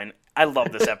mention of mine. I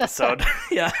love this episode.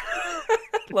 Yeah.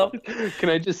 Love. Can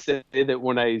I just say that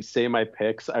when I say my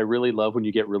picks, I really love when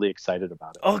you get really excited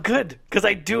about it. Oh, good. Because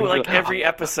I do like every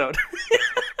episode.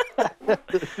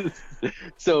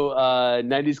 So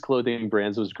 90s clothing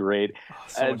brands was great.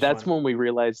 That's when we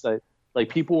realized that like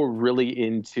people were really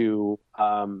into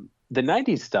the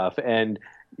 90s stuff and,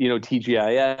 you know,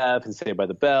 TGIF and Saved by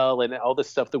the Bell and all the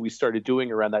stuff that we started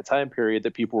doing around that time period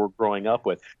that people were growing up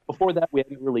with. Before that, we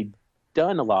hadn't really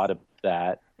done a lot of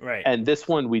that. Right. And this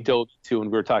one we dove to,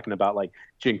 and we were talking about like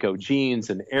Jinko jeans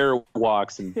and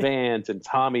Airwalks and Vans and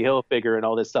Tommy Hilfiger and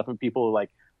all this stuff. And people were like,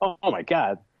 oh my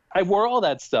God, I wore all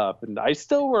that stuff and I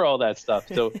still wear all that stuff.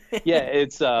 So yeah,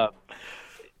 it's,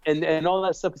 and all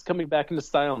that stuff is coming back into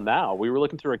style now. We were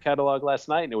looking through our catalog last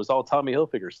night and it was all Tommy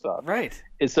Hilfiger stuff. Right.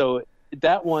 And so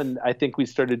that one, I think we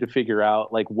started to figure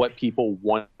out like what people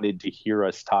wanted to hear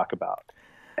us talk about.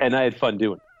 And I had fun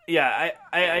doing it. Yeah,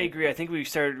 I agree. I think we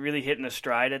started really hitting a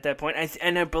stride at that point.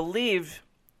 I believe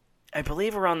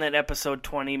around that episode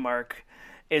 20 mark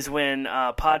is when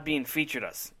Podbean featured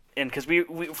us. And because we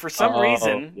for some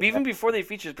reason, even before they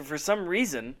featured us, but for some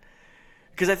reason,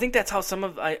 because I think that's how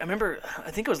I remember,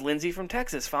 I think it was Lindsay from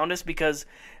Texas found us because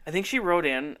I think she wrote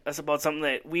in us about something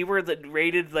that we were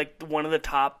rated like one of the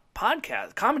top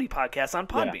comedy podcasts on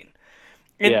Podbean.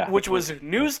 Which was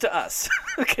news to us.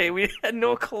 Okay, we had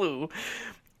no clue.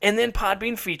 And then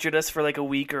Podbean featured us for like a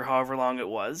week or however long it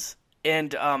was.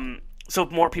 And so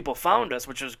more people found us,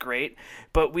 which was great.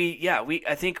 But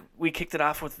I think we kicked it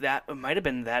off with that. It might have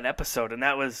been that episode. And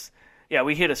that was,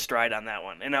 we hit a stride on that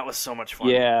one. And that was so much fun.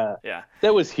 Yeah.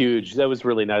 That was huge. That was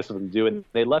really nice of them to do. And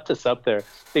they left us up there.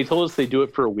 They told us they'd do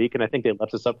it for a week. And I think they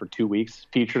left us up for 2 weeks,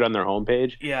 featured on their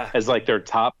homepage as like their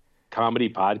top comedy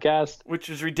podcast. Which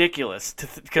was ridiculous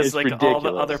because all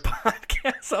the other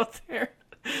podcasts out there.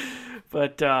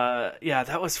 But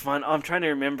that was fun. I'm trying to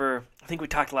remember. I think we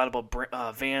talked a lot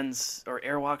about Vans or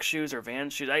Airwalk shoes or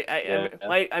Vans shoes.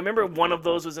 I remember one of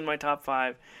those was in my top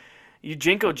 5.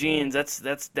 Jinko jeans.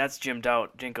 That's Jimmed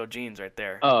out. Jinko jeans right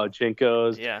there. Oh,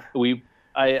 Jinkos. Yeah.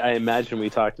 I imagine we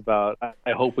talked about.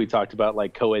 I hope we talked about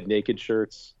like co-ed naked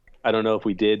shirts. I don't know if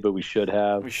we did, but we should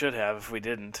have. We should have if we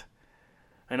didn't.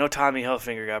 I know Tommy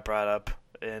Hilfiger got brought up,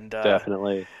 and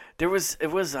definitely there was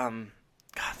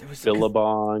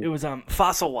Billabong. It was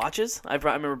Fossil watches. I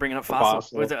remember bringing up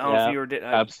Fossil. I don't know if you did.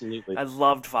 Absolutely. I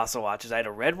loved Fossil watches. I had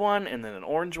a red one and then an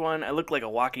orange one. I looked like a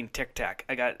walking Tic Tac.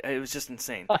 It was just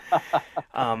insane.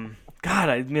 God,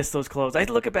 I miss those clothes. I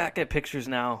look back at pictures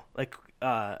now. Like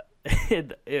we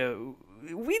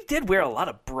did wear a lot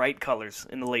of bright colors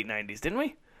in the late 90s, didn't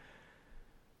we?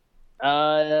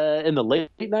 In the late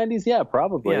 90s, yeah,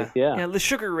 probably. Yeah, the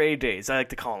Sugar Ray days, I like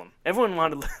to call them. Everyone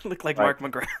wanted to look like Mark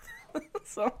McGrath.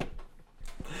 So,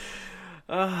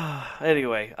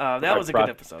 anyway, that was a good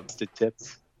episode.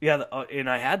 Tips. Yeah, and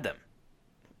I had them.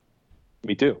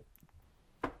 Me too.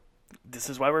 This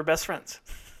is why we're best friends.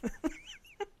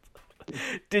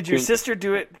 Did your sister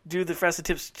do the Frosted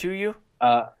Tips to you?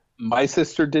 My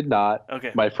sister did not.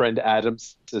 Okay. My friend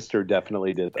Adam's sister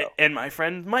definitely did, though. And my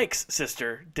friend Mike's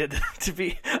sister did to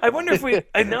be. I wonder if we.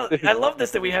 I love this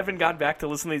that we haven't gone back to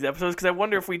listen to these episodes because I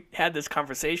wonder if we had this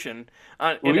conversation.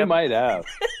 We might have.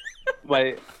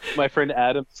 My friend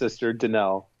Adam's sister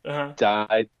Danelle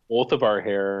dyed both of our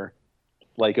hair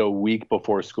like a week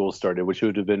before school started, which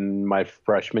would have been my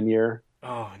freshman year.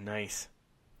 Oh, nice.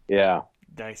 Yeah.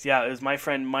 Nice. Yeah, it was my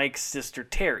friend Mike's sister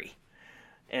Terry,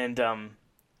 and I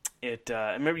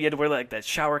remember you had to wear like that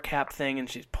shower cap thing, and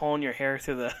she's pulling your hair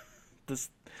through this.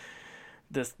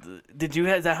 Is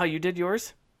that how you did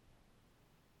yours?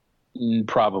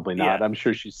 Probably not. Yeah. I'm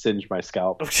sure she singed my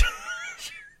scalp.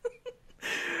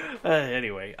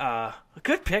 Anyway,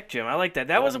 good pick, Jim. I like that.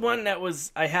 That was one that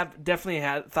was I have definitely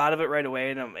had thought of it right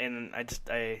away, and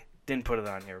I didn't put it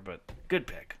on here, but good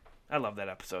pick. I love that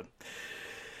episode.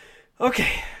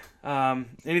 Okay,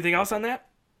 anything else on that?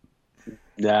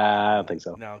 Nah, I don't think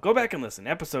so. No, go back and listen.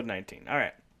 Episode 19. All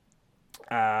right.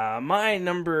 My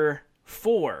number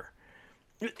 4.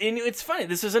 And it's funny.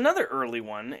 This is another early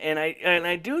one, and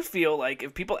I do feel like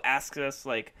if people ask us,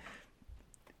 like,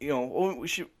 we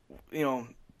should,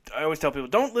 I always tell people,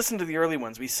 don't listen to the early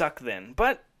ones. We suck then.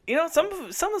 But some of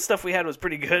the stuff we had was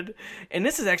pretty good, and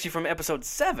this is actually from episode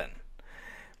 7.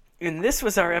 And this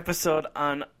was our episode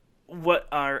on what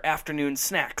our afternoon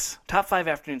snacks, top 5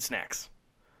 afternoon snacks.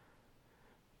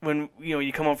 When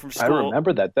you come home from school. I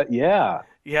remember that. Yeah.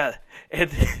 Yeah, and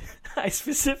I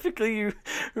specifically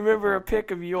remember a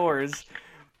pic of yours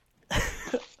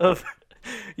of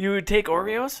you would take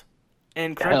Oreos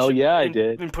and crunch. Hell yeah, I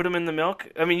did. And put them in the milk.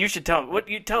 I mean, you should tell what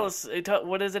you tell us.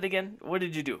 What is it again? What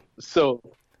did you do? So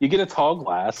you get a tall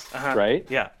glass, right?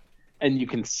 Yeah. And you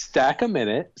can stack them in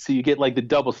it. So you get like the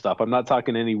double stuff. I'm not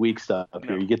talking any weak stuff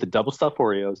here. You get the double stuff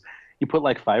Oreos. You put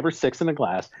like 5 or 6 in a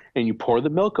glass, and you pour the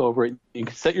milk over it. You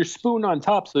can set your spoon on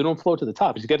top so they don't float to the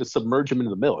top. You got to submerge them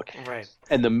into the milk. Right.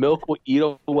 And the milk will eat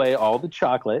away all the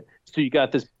chocolate. So you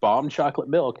got this bomb chocolate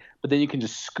milk, but then you can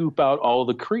just scoop out all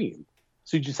the cream.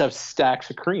 So you just have stacks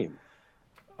of cream.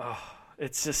 Oh,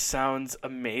 it just sounds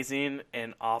amazing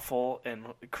and awful and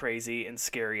crazy and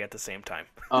scary at the same time.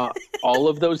 All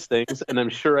of those things. And I'm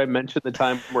sure I mentioned the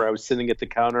time where I was sitting at the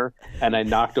counter and I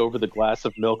knocked over the glass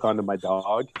of milk onto my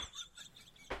dog.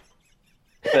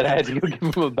 That I had to go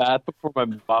give him a bath before my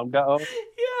mom got home.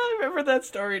 Yeah, I remember that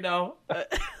story now.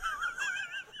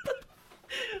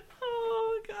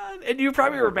 Oh, God. And you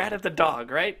probably were mad at the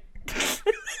dog, right?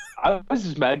 I was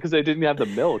just mad because I didn't have the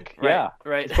milk. Right, yeah,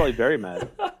 right. I was probably very mad.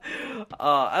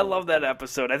 I love that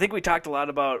episode. I think we talked a lot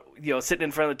about, sitting in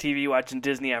front of the TV watching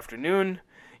Disney Afternoon,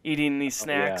 eating these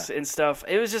snacks and stuff.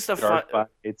 It was just a fun...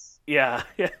 It's yeah,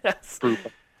 yes. Fruit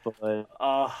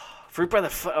by the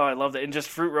foot. Oh, I love that. And just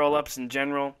fruit roll-ups in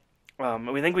general.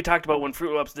 We think we talked about when fruit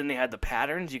roll-ups, then they had the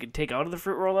patterns you could take out of the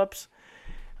fruit roll-ups.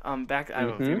 Back, I don't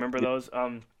know if you remember those.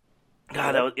 God,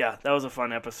 that was a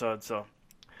fun episode. So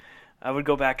I would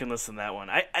go back and listen to that one.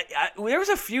 There was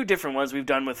a few different ones we've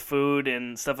done with food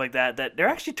and stuff like that they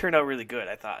actually turned out really good,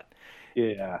 I thought.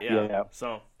 Yeah.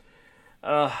 So,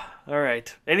 all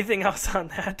right. Anything else on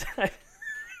that?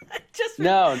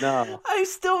 No. I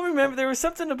still remember there was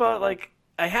something about like.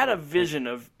 I had a vision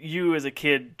of you as a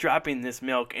kid dropping this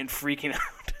milk and freaking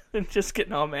out and just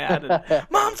getting all mad. And,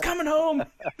 Mom's coming home.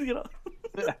 Yep,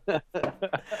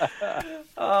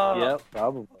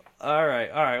 probably. All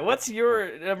right. What's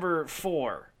your number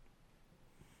 4?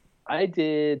 I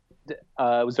did. It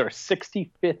was our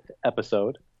 65th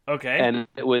episode. Okay. And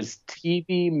it was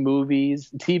TV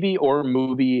or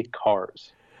movie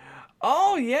Cars.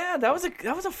 Oh yeah, that was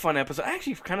a fun episode. I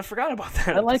actually kind of forgot about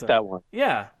that. I like that one.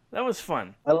 Yeah. That was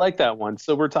fun. I like that one.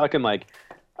 So we're talking like,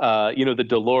 the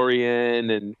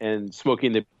DeLorean and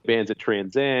Smoking the Band's at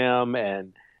Trans Am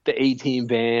and the A-Team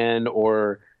van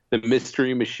or the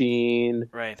Mystery Machine.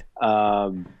 Right.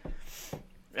 Ecto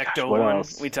 1.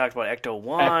 We talked about Ecto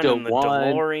 1 and the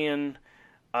DeLorean.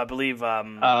 I believe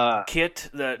Kit,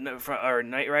 or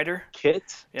Knight Rider.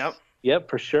 Kit. Yep,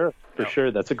 for sure.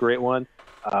 Sure. That's a great one.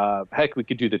 Heck, we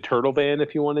could do the Turtle Band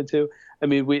if you wanted to. I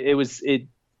mean, it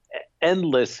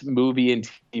endless movie and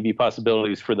TV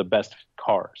possibilities for the best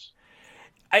cars.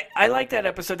 I like that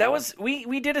episode. That was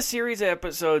we did a series of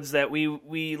episodes that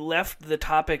we left the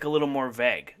topic a little more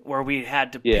vague, where we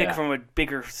had to pick from a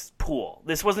bigger pool.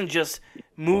 This wasn't just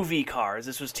movie cars.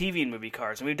 This was TV and movie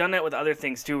cars, and we've done that with other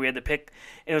things too. We had to pick.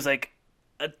 It was like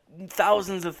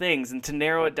thousands of things, and to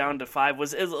narrow it down to 5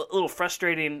 was a little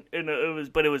frustrating. And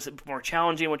it was more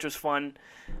challenging, which was fun.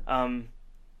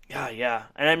 Yeah,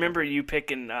 and I remember you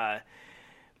picking.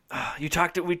 We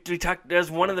talked.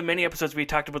 As one of the many episodes we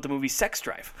talked about the movie Sex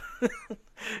Drive,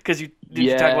 because you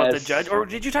talk about the judge, or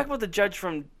did you talk about the judge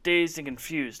from Dazed and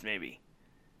Confused, maybe,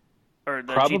 or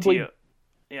the Probably, GTO?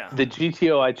 Yeah, the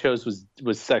GTO I chose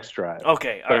was Sex Drive.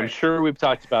 Okay, but I'm sure we've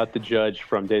talked about the judge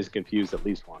from Dazed and Confused at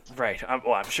least once. Right. I'm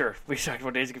sure we talked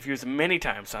about Dazed and Confused many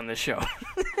times on this show.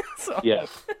 So.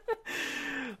 Yes.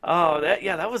 Oh,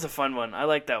 that was a fun one. I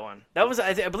like that one. That was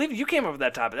I believe you came up with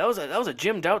that topic. That was a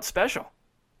Jim Doubt special.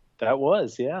 That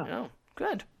was, yeah. Oh,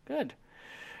 good.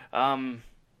 I'm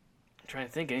trying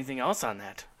to think anything else on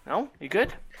that. No, you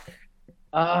good?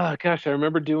 Gosh, I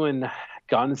remember doing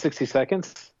Gone in 60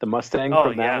 Seconds, the Mustang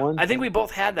from that one. I think we both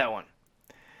had that one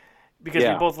because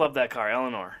we both loved that car,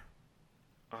 Eleanor.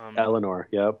 Eleanor,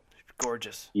 yep.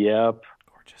 Gorgeous. Yep.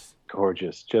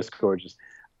 Gorgeous, just gorgeous.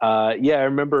 I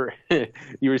remember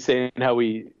you were saying how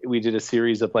we did a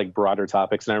series of like broader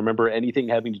topics, and I remember anything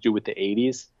having to do with the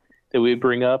 80s that we would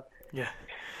bring up. Yeah.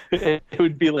 It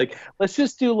would be like, let's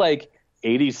just do like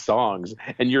 80s songs,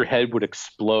 and your head would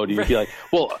explode. You'd be like,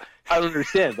 well, I don't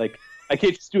understand. Like, I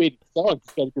can't just do 80 songs.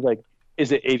 It's got to be like,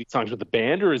 is it 80 songs with a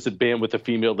band, or is it band with a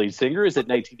female lead singer? Is it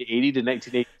 1980 to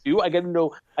 1982? I got to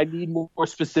know. I need more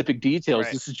specific details.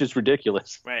 Right. This is just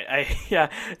ridiculous. Right.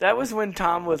 That was when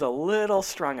Tom was a little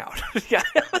strung out. Yeah,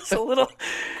 it was a little.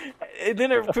 And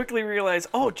then I quickly realized,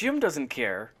 oh, Jim doesn't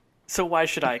care, so why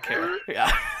should I care?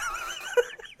 Yeah.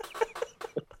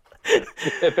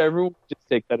 If everyone would just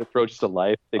take that approach to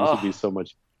life, things would be so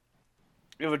much.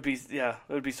 It would be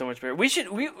so much better. We should,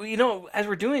 as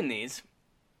we're doing these,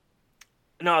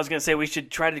 No, I was going to say we should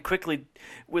try to quickly,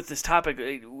 with this topic,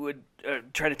 would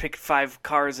try to pick 5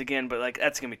 cars again, but like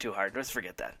that's going to be too hard. Let's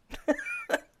forget that.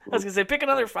 I was going to say pick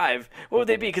another 5. What would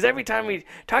they be? Because every time we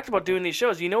talked about doing these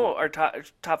shows, our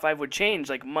top 5 would change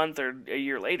like a month or a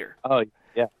year later. Oh,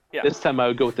 yeah. This time I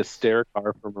would go with the stair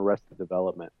car from Arrested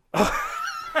Development.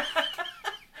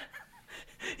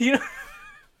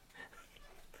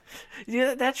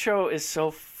 That show is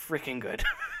so freaking good.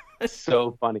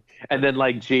 So funny. And then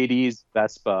like JD's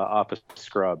Vespa off of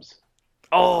Scrubs.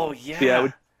 Oh yeah. See, I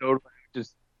would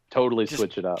totally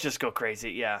switch it up. Just go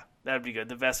crazy. Yeah, that'd be good.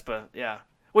 The Vespa. Yeah.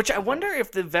 Which I wonder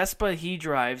if the Vespa he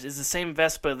drives is the same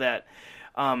Vespa that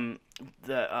Zooey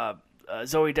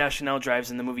Deschanel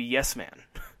drives in the movie Yes Man,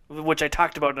 which I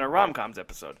talked about in our rom-coms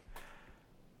episode.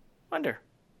 Wonder.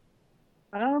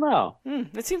 I don't know.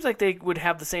 It seems like they would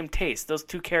have the same taste. Those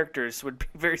two characters would be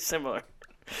very similar.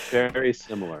 Very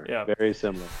similar. Yeah. Very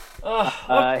similar.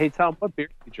 Hey, Tom, what beer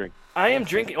are you drinking? I am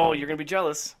drinking... Oh, you're going to be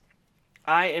jealous.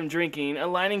 I am drinking a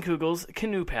Leinenkugels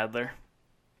Canoe Paddler.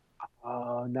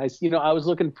 Oh, nice. I was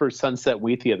looking for Sunset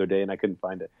Wheat the other day, and I couldn't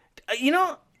find it.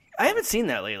 I haven't seen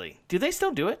that lately. Do they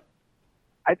still do it?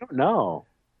 I don't know.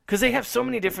 Because they have so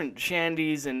many different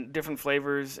shandies and different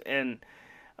flavors, and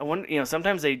I wonder,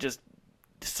 sometimes they just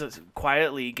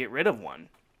quietly get rid of one.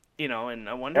 And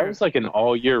I wonder... That was like an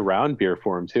all-year-round beer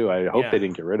for them, too. I hope they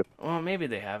didn't get rid of it. Well, maybe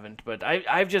they haven't, but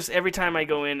I've just... Every time I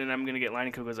go in and I'm going to get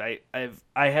Leinenkugels,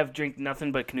 I have drank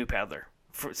nothing but Canoe Paddler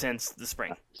since the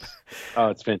spring. Oh,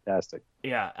 it's fantastic.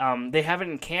 Yeah, they have it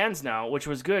in cans now, which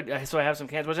was good. So I have some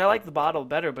cans, which I like the bottle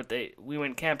better, but we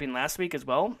went camping last week as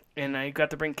well, and I got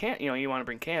to bring cans. You want to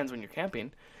bring cans when you're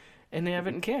camping, and they have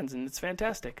it in cans, and it's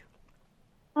fantastic.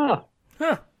 Huh.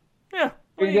 Yeah.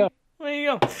 There you go. There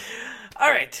you go. All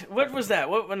right, what was that?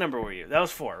 What number were you? That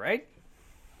was 4, right?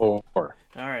 4. All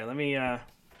right, let me.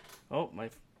 Hold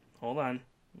on.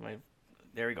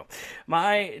 There we go.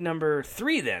 My number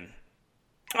 3 then.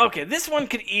 Okay, this one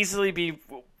could easily be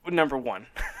number 1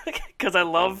 because I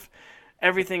love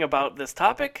everything about this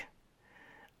topic.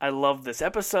 I love this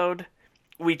episode.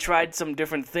 We tried some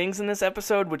different things in this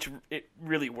episode, which it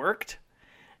really worked.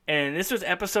 And this was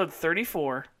episode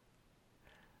 34.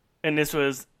 And this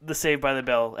was the Saved by the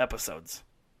Bell episodes.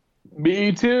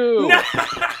 Me too.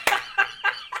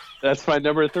 That's my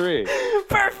number 3.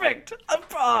 Perfect. Oh,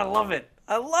 I love it.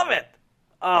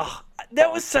 Oh,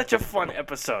 that was such a fun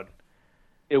episode.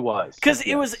 It was. Because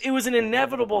it was an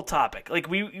inevitable topic. Like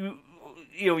you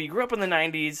grew up in the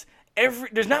 90s.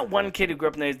 There's not one kid who grew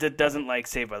up in the 90s that doesn't like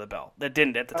Saved by the Bell. That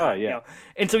didn't at the time. Oh, yeah.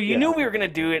 And so you knew we were going to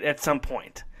do it at some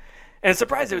point. And I'm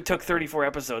surprised it took 34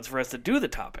 episodes for us to do the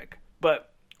topic. But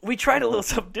we tried a little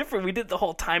something different. We did the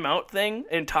whole timeout thing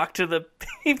and talked to the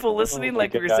people listening we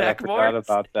were Zach Morris. I forgot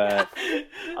about that.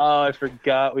 Oh, I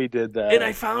forgot we did that. And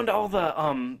I found all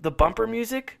the bumper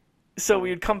music. So we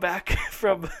would come back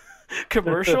from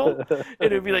commercial and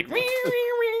it would be like,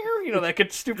 that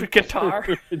stupid guitar.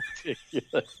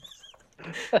 Ridiculous.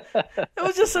 It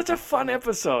was just such a fun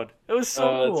episode. It was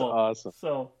so cool. That's awesome.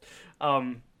 So,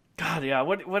 God, yeah.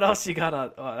 What else you got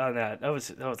on that? That was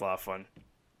a lot of fun.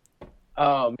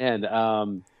 Oh man,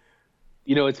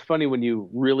 it's funny when you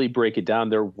really break it down.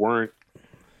 There weren't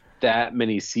that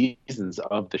many seasons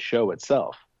of the show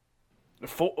itself.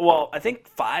 I think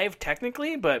 5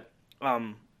 technically, but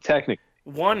technically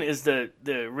 1 is the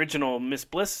original Miss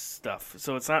Bliss stuff.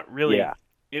 So it's not really. Yeah.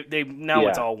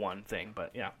 It's all one thing,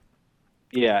 but yeah.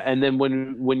 Yeah, and then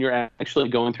when you're actually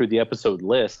going through the episode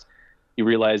list, you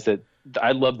realize that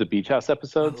I love the Beach House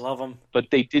episodes. I love them,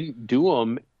 but they didn't do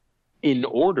them in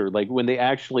order. Like when they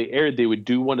actually aired, they would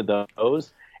do one of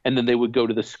those, and then they would go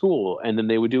to the school, and then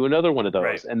they would do another one of those,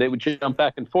 right. And they would jump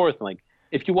back and forth. And like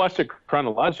if you watched it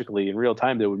chronologically in real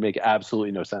time, that would make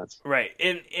absolutely no sense. Right,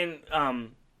 and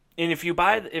if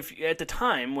at the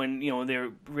time when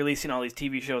they're releasing all these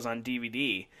TV shows on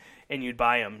DVD, and you'd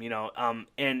buy them,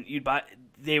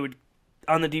 they would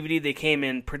on the DVD they came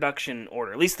in production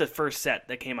order, at least the first set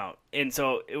that came out, and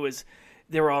so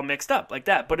they were all mixed up like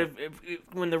that. But if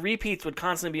when the repeats would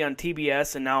constantly be on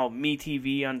TBS and now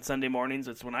MeTV on Sunday mornings,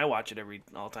 it's when I watch it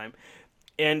all the time.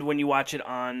 And when you watch it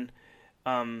on,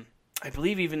 I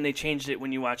believe even they changed it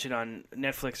when you watch it on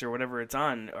Netflix or whatever it's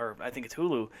on, or I think it's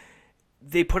Hulu,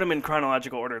 they put them in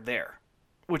chronological order there,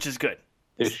 which is good.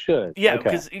 It should. Yeah,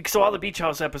 because so all the Beach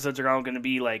House episodes are all going to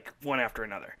be like one after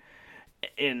another.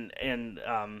 And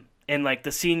like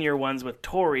the senior ones with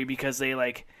Tori, because they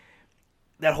like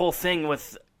that whole thing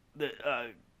with the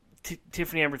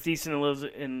Tiffany Amber Thiessen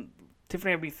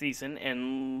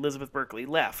and Elizabeth Berkley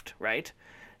left, right?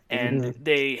 And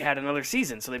they had another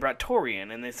season, so they brought Tori in,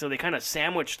 and so they kind of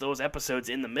sandwiched those episodes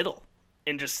in the middle,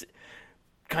 and just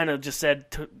kind of just said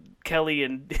Kelly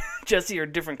and Jesse are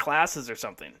different classes or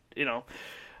something, you know.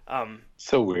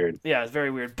 So weird. Yeah, it's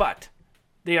very weird. But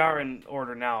they are in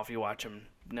order now if you watch them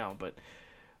now. But,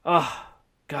 oh,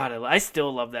 God, I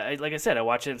still love that. Like I said, I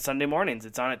watch it on Sunday mornings.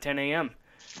 It's on at 10 a.m.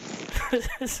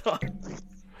 So,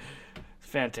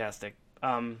 fantastic.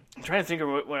 I'm trying to think of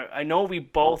what I know we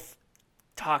both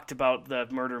talked about the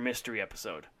murder mystery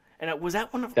episode. And was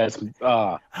that one of... That's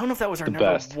I don't know if that was our number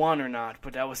best. one or not,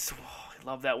 but that was... Oh, I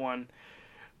love that one.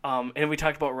 And we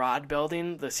talked about Rod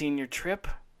building, the senior trip.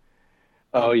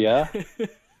 Oh, yeah?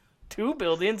 2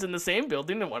 buildings in the same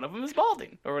building, and one of them is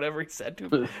balding, or whatever he said.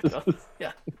 So,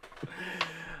 yeah.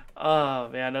 Oh,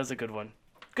 man, that was a good one.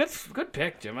 Good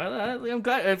pick, Jim. I'm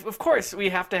glad. Of course, we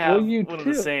have to have one of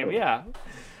the same. Yeah.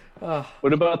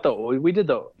 What about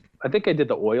I think I did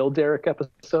the oil derrick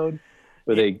episode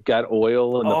where they got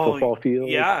oil in the football field.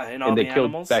 Yeah, and all they the killed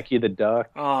animals. Becky the duck.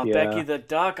 Oh, yeah. Becky the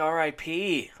duck,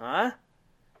 R.I.P. Huh?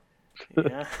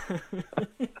 Yeah.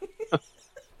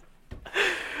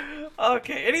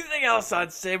 Okay, anything else on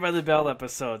Saved by the Bell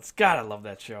episodes? God, I love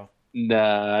that show.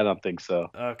 Nah, I don't think so.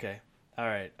 Okay. All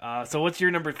right. So what's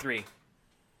your number 3?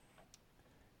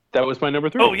 That was my number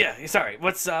 3. Oh, yeah. Sorry.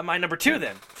 What's my number 2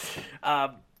 then?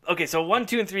 Okay, so 1,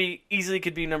 2, and 3 easily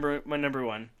could be my number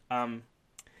 1.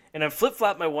 And I've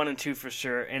flip-flopped my 1 and 2 for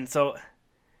sure. And so,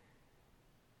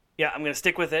 yeah, I'm going to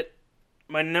stick with it.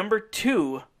 My number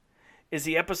 2 is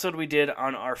the episode we did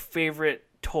on our favorite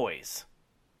toys.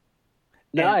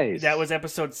 Nice. And that was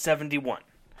episode 71.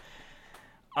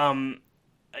 And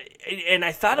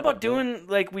I thought about doing,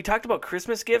 like, we talked about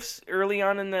Christmas gifts early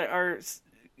on in our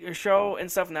show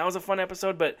and stuff, and that was a fun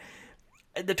episode, but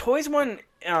the toys one,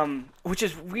 which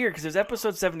is weird because it was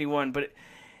episode 71, but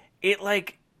it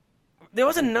like, that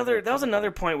was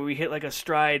another point where we hit like a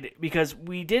stride because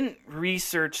we didn't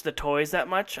research the toys that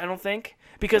much, I don't think,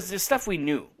 because there's stuff we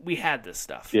knew. We had this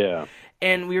stuff. Yeah.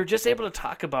 And we were just able to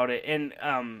talk about it, and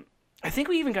I think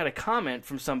we even got a comment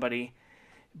from somebody,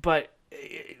 but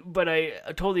I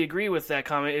totally agree with that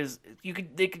comment. Is you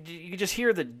could just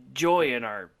hear the joy in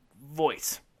our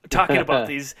voice talking about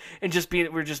these, and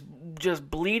we're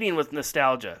just bleeding with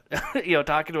nostalgia,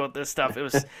 talking about this stuff. It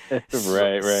was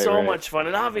so much fun,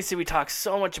 and obviously we talked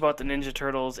so much about the Ninja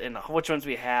Turtles and which ones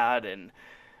we had, and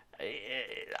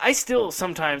I still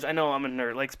sometimes, I know I'm a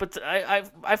nerd, but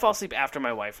I fall asleep after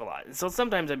my wife a lot, so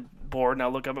sometimes I'm bored and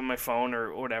I'll look up on my phone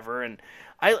or whatever, and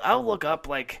I'll look up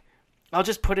I'll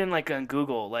just put in on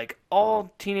Google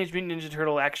all Teenage Mutant Ninja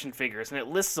Turtle action figures, and it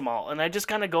lists them all. And I just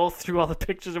kind of go through all the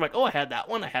pictures. I'm like, oh, I had that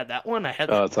one, I had that one, I had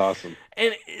that. Oh, that's awesome.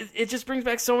 And it just brings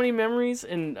back so many memories.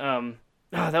 And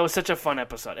that was such a fun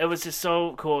episode. It was just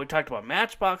so cool. We talked about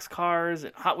Matchbox cars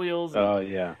and Hot Wheels. And, oh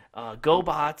yeah.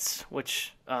 GoBots,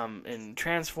 which and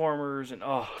Transformers, and it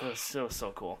was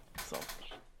so cool.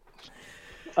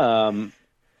 So.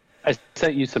 I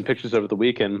sent you some pictures over the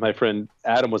weekend. My friend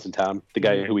Adam was in town, the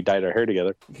guy who we dyed our hair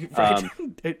together.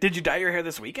 Right. Did you dye your hair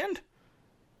this weekend?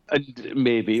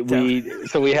 Maybe.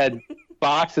 We had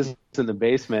boxes in the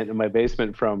basement, in my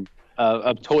basement,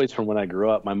 of toys from when I grew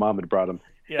up. My mom had brought them,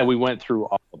 and we went through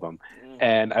all of them.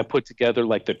 And I put together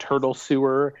the turtle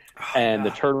sewer and the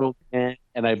turtle, and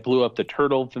I blew up the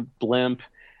turtle blimp,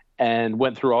 and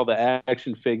went through all the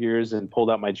action figures and pulled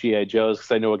out my G.I. Joes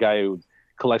because I know a guy who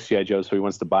collects G.I. Joes, so he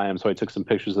wants to buy them. So I took some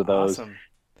pictures of those. Awesome.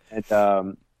 And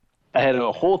I had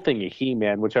a whole thing of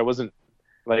He-Man, which I wasn't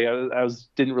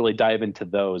didn't really dive into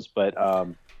those, but I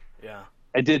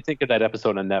did think of that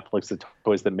episode on Netflix, The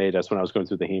Toys That Made Us, when I was going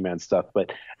through the He-Man stuff.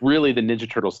 But really, the Ninja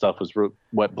Turtle stuff was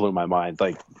what blew my mind.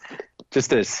 Just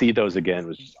to see those again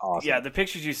was just awesome. Yeah, the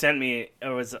pictures you sent me, it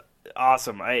was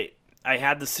awesome. I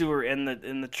had the sewer in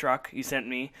the truck you sent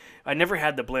me. I never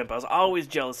had the blimp. I was always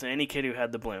jealous of any kid who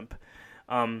had the blimp.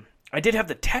 I did have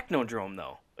the Technodrome,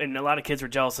 though, and a lot of kids were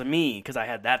jealous of me because I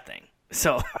had that thing.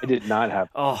 So I did not have.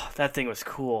 Oh, that thing was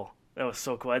cool. That was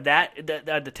so cool.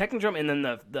 The Technodrome, and then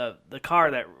the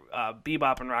car that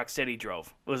Bebop and Rocksteady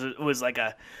drove was like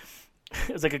a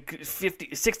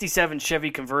 67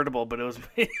 Chevy convertible, but it was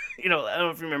I don't know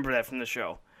if you remember that from the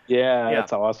show. Yeah,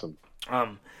 that's awesome.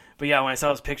 But yeah, when I saw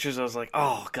those pictures, I was like,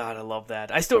 oh God, I love that.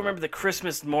 I still remember the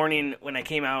Christmas morning when I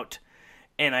came out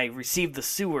and I received the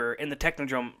sewer and the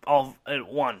Technodrome all at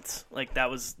once.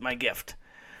 That was my gift.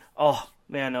 Oh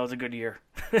man, that was a good year.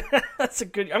 That's a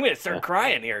good. I'm gonna start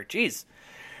crying here. Jeez.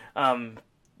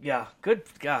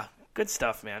 Good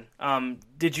stuff, man.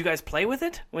 Did you guys play with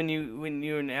it when you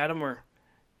and Adam were?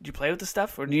 Did you play with the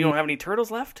stuff, or you don't have any turtles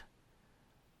left?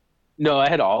 No, I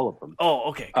had all of them. Oh,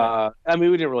 okay. We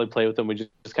didn't really play with them. We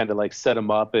just kind of set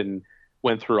them up and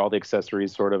went through all the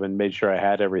accessories, sort of, and made sure I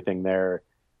had everything there.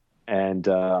 And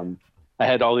I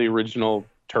had all the original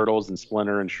Turtles and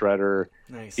Splinter and Shredder,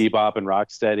 Nice. Bebop and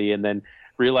Rocksteady, and then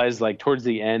realized like towards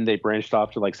the end they branched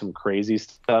off to like some crazy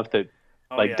stuff that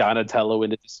Donatello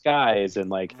into disguise and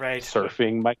like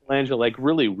surfing Michelangelo, like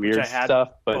really weird Which I had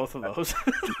stuff. But both of those.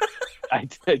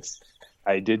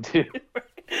 I did too.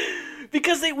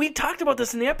 Because we talked about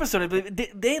this in the episode. I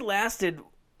believe they lasted.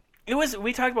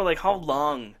 We talked about like how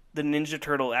long the Ninja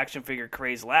Turtle action figure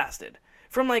craze lasted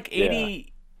from like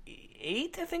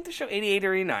 88, I think the show 88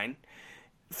 or 89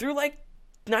 through like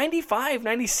 95,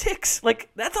 96. Like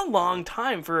that's a long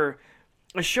time for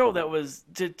a show that was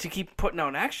to keep putting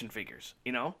out action figures,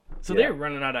 you know? So they were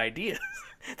running out of ideas.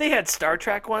 They had Star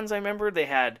Trek ones, I remember. They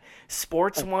had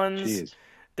sports ones. Geez.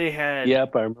 They had...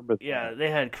 Yep, I remember that. Yeah, they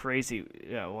had crazy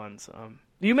ones.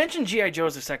 You mentioned G.I.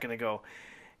 Joes a second ago.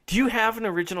 Do you have an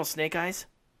original Snake Eyes?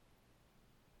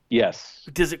 Yes.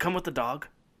 Does it come with the dog?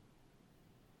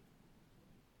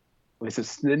 Is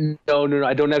it, no,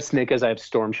 I don't have Snake Eyes. I have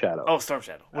Storm Shadow. Oh, Storm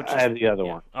Shadow. I have the other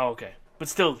one. Oh, okay. But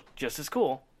still, just as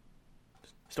cool.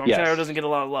 Storm Yes. Shadow doesn't get a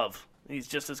lot of love. He's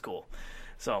just as cool.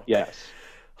 So yes.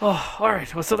 Oh, all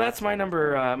right. Well, so that's my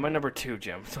number 2,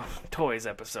 Jim. So, toys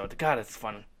episode. God, it's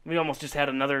fun. We almost just had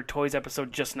another toys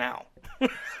episode just now.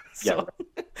 So,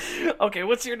 okay,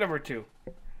 what's your number 2?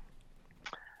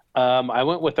 I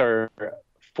went with our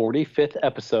 45th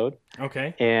episode.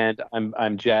 Okay. And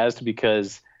I'm jazzed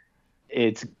because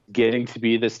it's getting to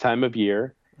be this time of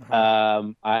year.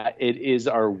 It is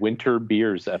our winter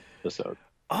beers episode.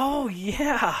 Oh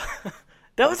yeah,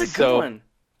 that was a good one.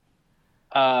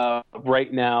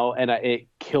 Right now, and it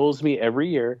kills me every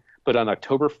year, but on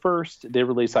October 1st, they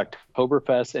release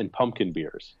Oktoberfest and pumpkin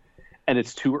beers. And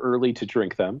it's too early to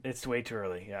drink them. It's way too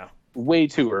early, yeah. Way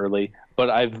too early. But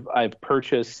I've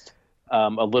purchased a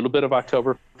little bit of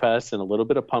Oktoberfest and a little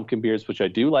bit of pumpkin beers, which I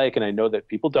do like, and I know that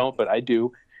people don't, but I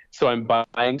do. So I'm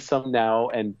buying some now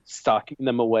and stocking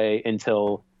them away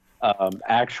until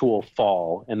actual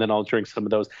fall, and then I'll drink some of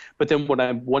those. But then when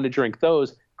I want to drink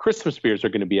those, Christmas beers are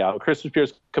going to be out. Christmas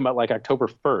beers come out like October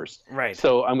 1st. Right.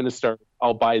 So I'm going to start,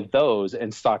 I'll buy those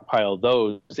and stockpile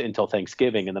those until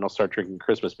Thanksgiving, and then I'll start drinking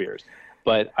Christmas beers.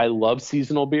 But I love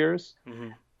seasonal beers.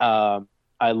 Mm-hmm.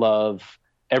 I love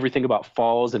everything about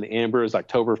falls and ambers,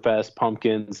 Oktoberfest,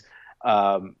 pumpkins.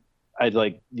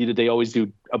 They always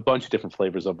do a bunch of different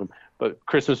flavors of them, but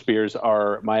Christmas beers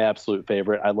are my absolute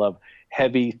favorite. I love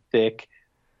heavy, thick,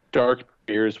 dark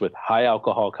beers with high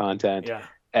alcohol content. Yeah.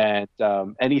 And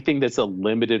anything that's a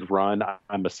limited run,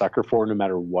 I'm a sucker for, no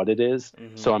matter what it is.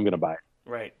 Mm-hmm. So I'm going to buy it.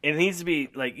 Right. It needs to be,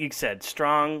 like you said,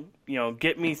 strong. You know,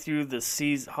 get me through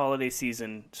the holiday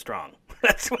season strong.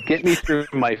 That's what... Get me through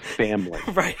my family.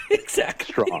 Right.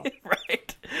 Exactly. Strong.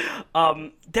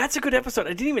 Right. That's a good episode.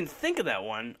 I didn't even think of that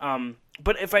one.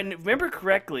 But if I remember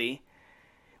correctly,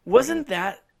 wasn't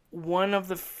that one of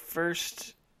the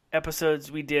first episodes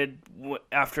we did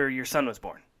after your son was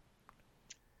born?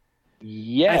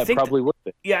 Yeah, it probably would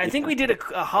be. Yeah, I think we did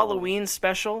a Halloween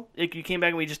special. Like, you came back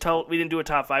and we didn't do a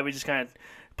top 5. We just kind of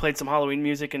played some Halloween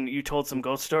music and you told some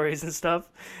ghost stories and stuff.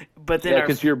 But then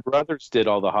because your brothers did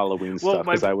all the Halloween stuff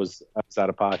because I was out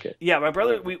of pocket. Yeah, my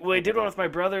brother. I did one with my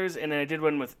brothers, and then I did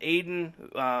one with Aiden,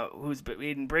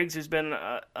 Aiden Briggs, who's been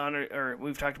on, or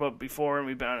we've talked about before, and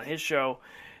we've been on his show,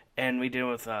 and we did it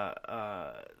with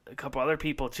a couple other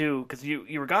people too, because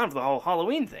you were gone for the whole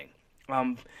Halloween thing.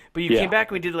 But you came back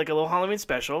and we did like a little Halloween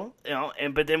special, you know,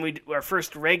 but then our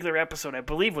first regular episode, I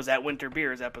believe, was that Winter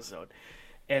Beers episode.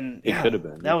 And it could have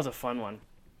been. That was a fun one.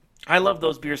 I love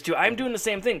those beers too. I'm doing the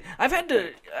same thing. I've had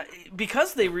to,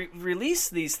 because they release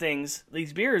these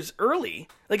beers early,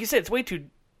 like you said, it's way too,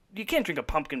 you can't drink a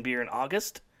pumpkin beer in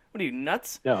August. What are you,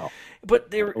 nuts? No.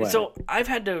 But so I've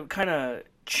had to kind of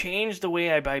change the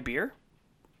way I buy beer,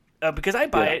 because I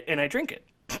buy it and I drink it.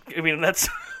 I mean, that's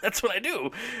what I do.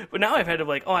 But now I've had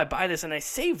to I buy this and I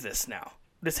save this now.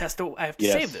 I have to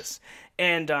save this.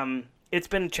 And it's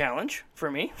been a challenge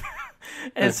for me.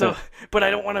 And so, but I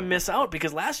don't want to miss out,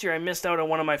 because last year I missed out on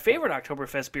one of my favorite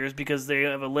Oktoberfest beers because they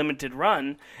have a limited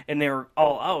run and they were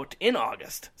all out in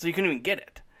August. So you couldn't even get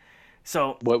it.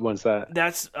 So what one's that?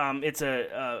 That's it's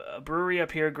a brewery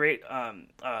up here, great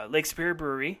Lake Superior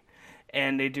Brewery.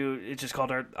 And it's just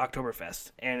called our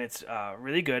Oktoberfest, and it's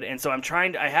really good. And so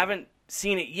I haven't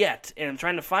seen it yet, and I'm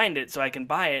trying to find it so I can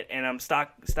buy it, and I'm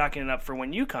stocking it up for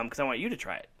when you come, because I want you to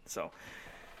try it. So,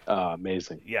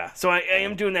 amazing. Yeah, so I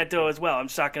am doing that though as well. I'm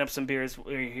stocking up some beers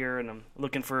here, and I'm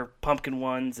looking for pumpkin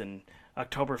ones and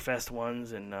Oktoberfest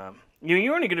ones, and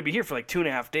you're only going to be here for like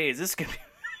 2.5 days. This is going to be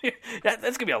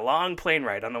that's gonna be a long plane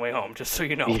ride on the way home, just so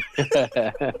you know.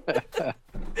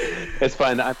 It's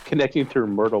fine. I'm connecting through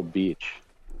Myrtle Beach.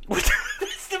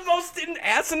 It's the most an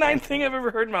asinine thing I've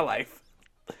ever heard in my life.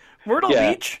 Myrtle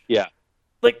Beach? Yeah.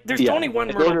 Like, there's only one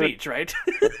Myrtle Beach, right?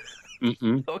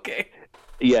 Mm-hmm. Okay.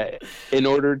 Yeah. In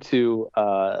order to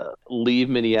leave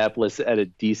Minneapolis at a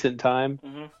decent time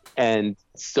and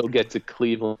still get to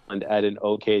Cleveland at an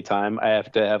okay time, I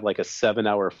have to have like a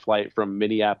 7-hour flight from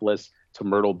Minneapolis to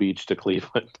Myrtle Beach to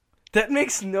Cleveland. That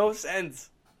makes no sense.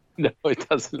 No, it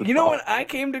doesn't. You know, when I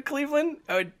came to Cleveland,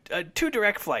 I had 2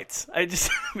 direct flights. I just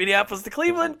Minneapolis to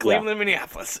Cleveland, Cleveland,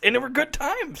 Minneapolis, and they were good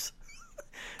times.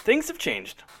 Things have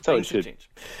changed. So Things have changed.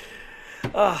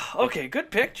 Okay,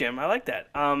 good pick, Jim. I like that.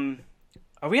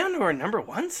 Are we on to our number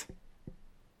ones?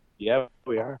 Yeah,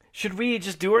 we are. Should we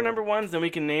just do our number ones, then we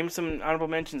can name some honorable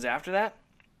mentions after that?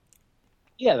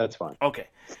 Yeah, that's fine. Okay.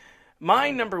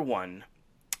 My number one,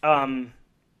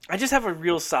 I just have a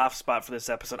real soft spot for this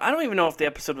episode. I don't even know if the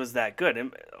episode was that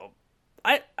good.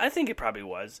 I think it probably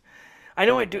was. I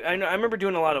remember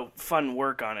doing a lot of fun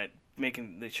work on it,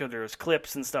 making sure there was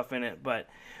clips and stuff in it, but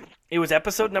it was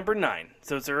episode number 9.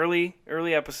 So it's an early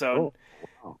episode. Oh,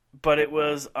 wow. But it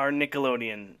was our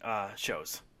Nickelodeon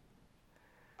shows.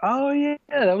 Oh yeah,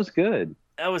 that was good.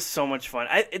 That was so much fun.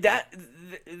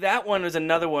 That one was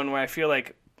another one where I feel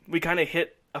like we kind of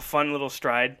hit a fun little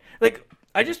stride. Like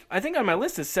I think on my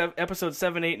list is episode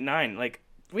 7, 8, and 9. Like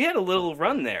we had a little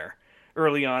run there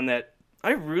early on that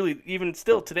I really, even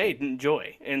still today,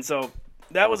 enjoy. And so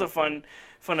that was a fun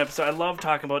episode. I love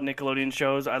talking about Nickelodeon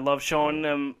shows. I love showing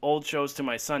them old shows to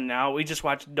my son now. We just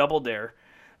watched Double Dare.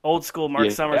 Old school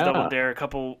Mark Summers Double Dare a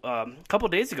couple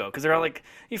days ago, because they're all like,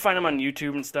 you find them on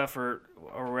YouTube and stuff or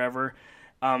wherever.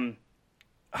 And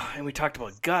we talked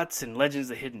about Guts and Legends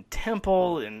of the Hidden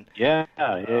Temple and yeah.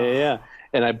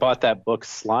 And I bought that book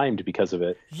Slimed because of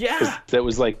it. Yeah, that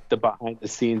was like the behind the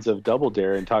scenes of Double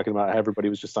Dare and talking about how everybody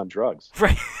was just on drugs.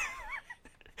 Right.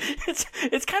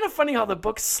 It's kind of funny how the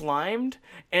book Slimed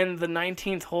and the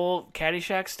 19th Hole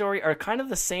Caddyshack story are kind of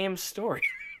the same story.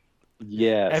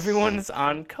 Yes. Everyone's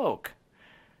on coke.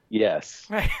 Yes.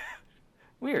 Right.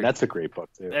 Weird. That's a great book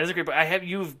too. That is a great book.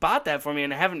 You've bought that for me,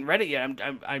 and I haven't read it yet.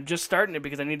 I'm just starting it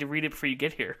because I need to read it before you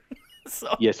get here.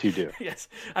 So yes, you do. Yes,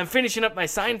 I'm finishing up my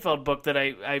Seinfeld book that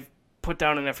I put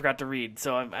down and I forgot to read.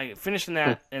 So I'm finishing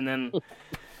that, and then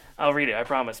I'll read it. I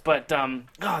promise. But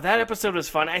that episode was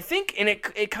fun. I think, and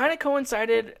it kind of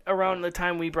coincided around the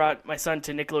time we brought my son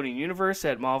to Nickelodeon Universe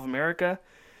at Mall of America,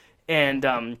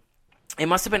 and it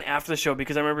must have been after the show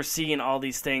because I remember seeing all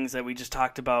these things that we just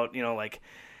talked about. You know, like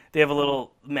they have a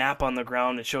little map on the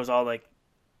ground that shows all like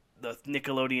the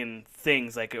Nickelodeon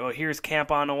things. Like, oh, here's Camp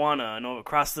Anawana, and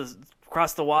across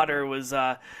the water was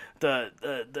the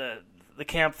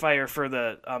campfire for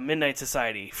the Midnight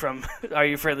Society from Are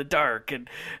You Afraid of the Dark, and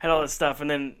all this stuff. And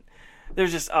then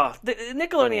there's just the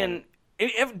Nickelodeon.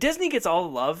 If Disney gets all the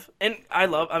love, and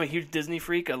I'm a huge Disney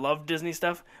freak. I love Disney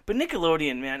stuff, but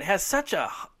Nickelodeon, man, has such a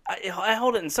I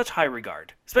hold it in such high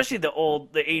regard, especially the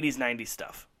 80s, 90s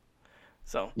stuff.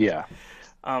 So yeah,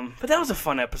 but that was a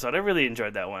fun episode. I really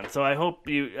enjoyed that one. So I hope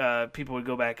you people would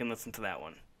go back and listen to that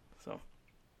one. So,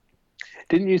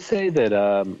 didn't you say that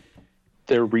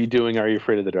they're redoing Are You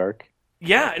Afraid of the Dark?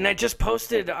 Yeah, and I just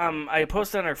posted. I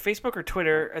posted on our Facebook or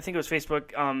Twitter. I think it was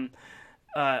Facebook.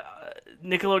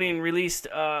 Nickelodeon released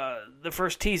the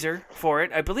first teaser for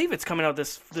it. I believe it's coming out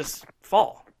this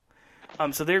fall.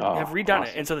 So they have redone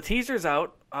it, and so the teaser's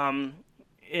out.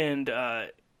 We're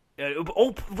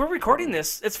recording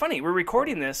this. It's funny. We're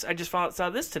recording this. I just saw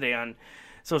this today on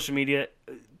social media.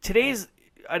 Today's,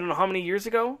 I don't know how many years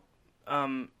ago,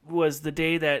 was the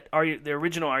day that the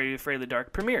original Are You Afraid of the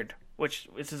Dark premiered, which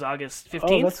is August 15th.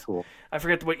 Oh, that's cool. I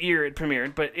forget what year it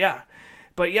premiered, but yeah,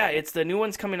 it's the new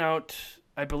one's coming out,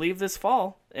 I believe, this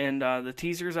fall, and the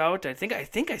teaser's out. I think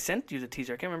I sent you the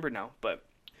teaser. I can't remember now, but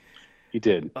you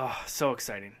did. Oh, so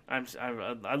exciting!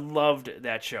 I loved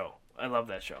that show. I love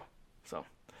that show. So,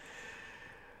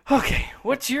 okay,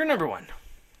 what's your number one?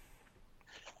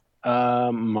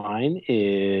 Mine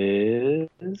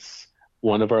is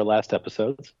one of our last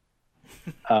episodes.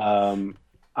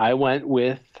 I went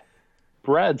with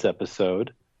Brad's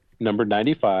episode, number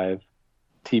 95,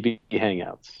 TV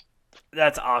Hangouts.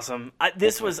 That's awesome.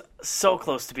 This was so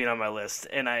close to being on my list,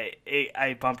 and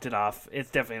I bumped it off. It's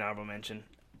definitely an honorable mention.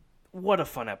 What a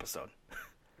fun episode.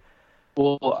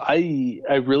 Well, I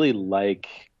really like,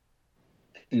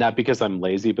 not because I'm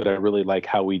lazy, but I really like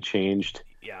how we changed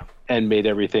and made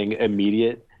everything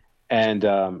immediate. And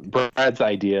Brad's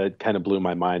idea kind of blew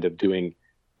my mind of doing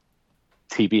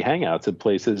TV hangouts at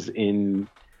places in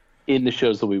the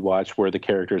shows that we watch where the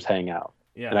characters hang out.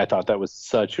 Yeah. And I thought that was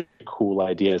such a cool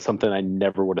idea, something I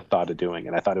never would have thought of doing,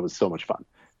 and I thought it was so much fun.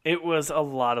 It was a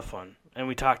lot of fun. And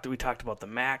we talked about the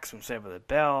Max from Saved by the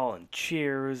Bell and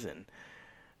Cheers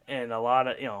and a lot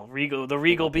of, the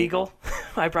Regal Beagle.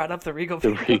 I brought up the Regal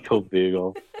Beagle. The Regal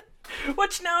Beagle.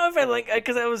 Which now, if I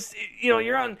because I was,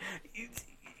 you're on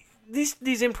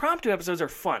these impromptu episodes are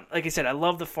fun. Like I said, I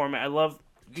love the format. I love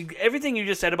everything you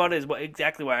just said about it is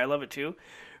exactly why I love it too.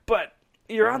 But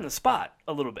you're on the spot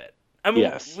a little bit. I mean,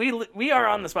 yes. we are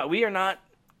on the spot. We are not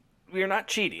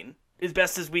cheating as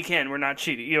best as we can. We're not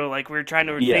cheating. We're trying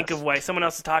to think of why someone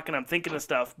else is talking. I'm thinking of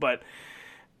stuff, but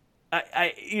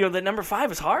I the number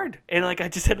 5 is hard. And I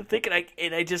just had to think,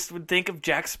 and I just would think of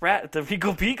Jack Sprat at the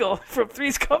Regal Beagle from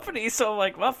Three's Company. So I'm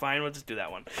like, well, fine, we'll just do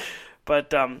that one.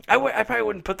 But I probably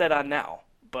wouldn't put that on now.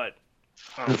 But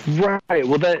right.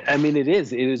 Well,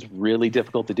 it is really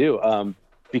difficult to do.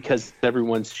 Because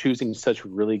everyone's choosing such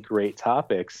really great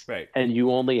topics, right? And you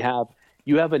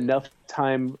have enough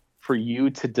time for you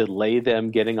to delay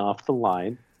them getting off the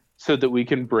line, so that we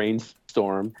can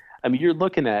brainstorm. I mean, you're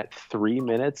looking at 3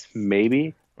 minutes,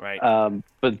 maybe, right?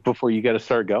 But before you got to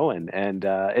start going, and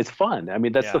it's fun. I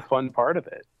mean, that's the fun part of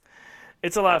it.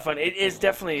 It's a lot of fun. It is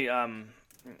definitely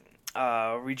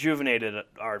rejuvenated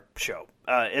our show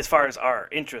as far as our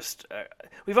interest.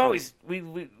 We've always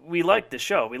we like the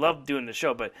show. We love doing the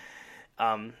show, but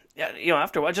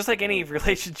after a while, just like any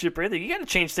relationship or anything, you got to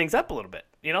change things up a little bit.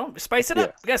 Spice it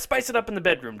up. You got to spice it up in the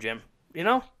bedroom, Jim.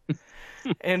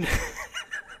 And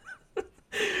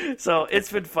so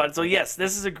it's been fun. So yes,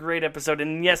 this is a great episode,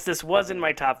 and yes, this was in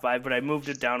my top 5, but I moved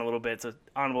it down a little bit. It's an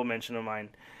honorable mention of mine.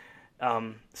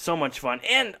 So much fun,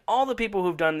 and all the people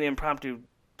who've done the impromptu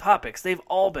topics, they've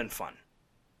all been fun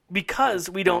because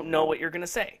we don't know what you're going to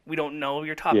say. We don't know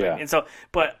your topic. Yeah. And so,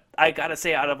 but I got to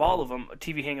say, out of all of them,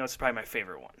 TV Hangouts is probably my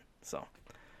favorite one. So,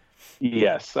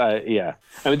 yes. Yeah.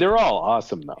 I mean, they're all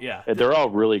awesome though. Yeah. They're all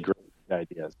really great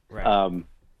ideas. Right.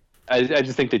 I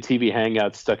just think the TV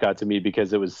Hangouts stuck out to me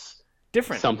because it was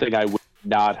different. Something I would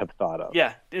not have thought of.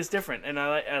 Yeah, it's different. And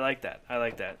I like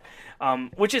that.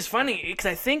 Which is funny because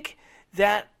I think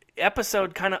that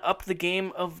episode kind of upped the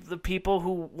game of the people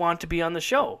who want to be on the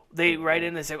show. They write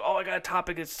in and say, "Oh, I got a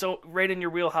topic. It's so right in your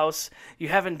wheelhouse. You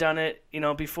haven't done it,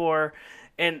 before."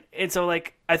 And so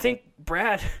I think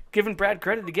giving Brad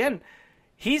credit again,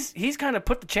 he's kind of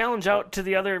put the challenge out to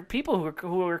the other people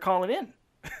who are calling in,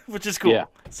 which is cool. Yeah.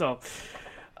 So,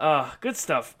 good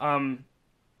stuff.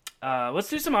 Let's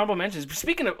do some honorable mentions.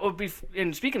 Speaking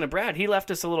of Brad, he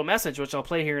left us a little message, which I'll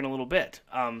play here in a little bit.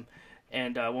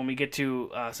 And when we get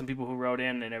to some people who wrote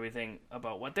in and everything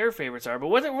about what their favorites are, but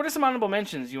what are some honorable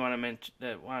mentions you want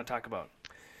to talk about?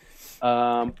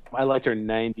 I liked our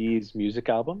 '90s music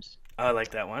albums. I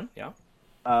like that one. Yeah.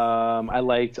 I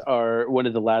liked one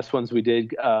of the last ones we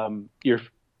did. Your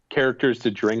characters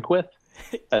to drink with.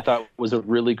 I thought was a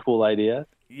really cool idea.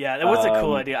 Yeah, that was a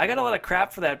cool idea. I got a lot of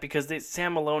crap for that because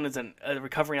Sam Malone is a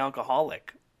recovering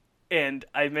alcoholic. And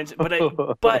I mentioned,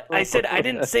 but I said I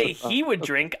didn't say he would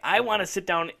drink. I want to sit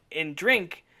down and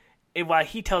drink while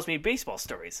he tells me baseball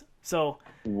stories. So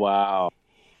wow.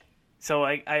 So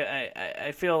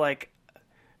I feel like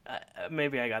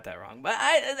maybe I got that wrong, but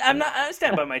I'm not. I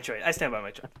stand by my choice.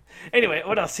 Anyway,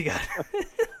 what else you got?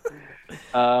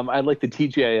 I like the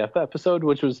TGIF episode,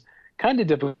 which was kind of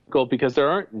difficult because there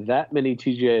aren't that many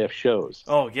TGIF shows.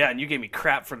 Oh yeah, and you gave me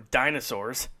crap for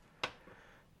dinosaurs.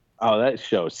 Oh, that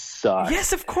show sucked.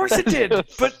 Yes, of course it did.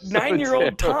 But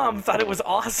 9-year-old Tom thought it was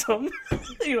awesome,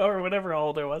 or whatever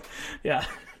old it was. Yeah.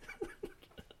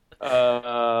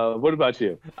 What about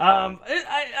you?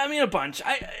 I mean, a bunch.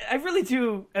 I really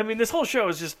do. I mean, this whole show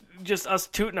is just us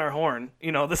tooting our horn.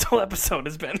 This whole episode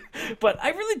has been. But I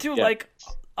really do like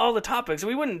all the topics.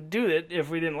 We wouldn't do it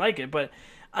if we didn't like it. But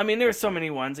I mean, there's so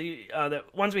many ones. The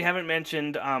ones we haven't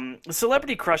mentioned. The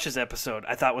Celebrity Crushes episode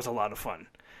I thought was a lot of fun.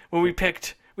 When we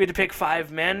had to pick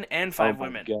 5 men and 5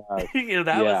 women.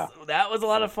 That was a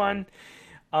lot of fun.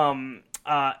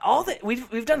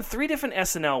 We've done 3 different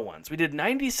SNL ones. We did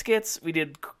 90s skits, we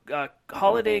did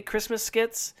holiday Christmas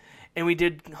skits, and we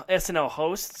did SNL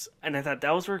hosts. And I thought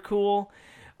those were cool.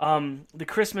 All the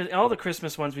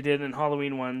Christmas ones we did and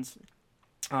Halloween ones.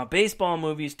 Baseball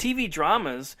movies, TV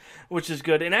dramas, which is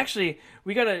good. And actually,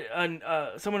 we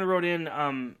got someone who wrote in.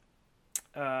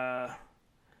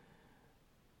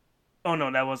 Oh,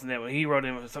 no, that wasn't that one. He wrote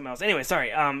in with something else. Anyway, sorry.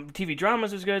 TV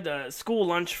dramas was good. School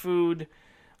lunch food.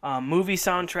 Movie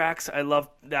soundtracks. I loved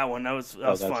that one. That was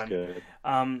fun. Good.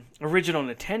 Original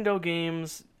Nintendo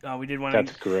games. We did one.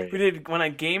 That's great. We did one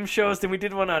on game shows. Then we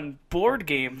did one on board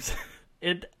games.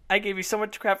 And I gave you so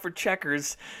much crap for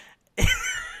checkers.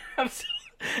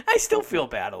 I still feel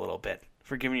bad a little bit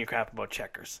for giving you crap about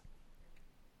checkers.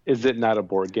 Is it not a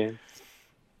board game?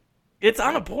 It's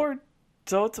on a board.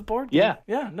 So it's a board game.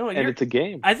 Yeah. No, and it's a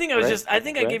game. I think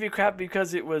I gave you crap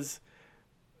because it was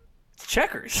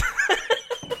checkers.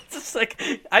 It's just like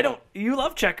you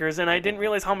love checkers, and I didn't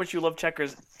realize how much you love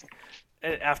checkers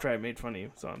after I made fun of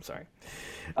you. So I'm sorry.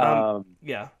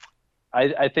 Yeah.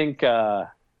 I think.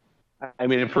 I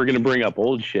mean, if we're gonna bring up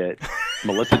old shit,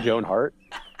 Melissa Joan Hart.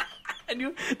 I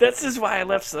knew that's just why I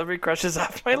left Celebrity Crushes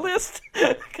off my list,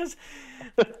 because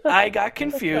I got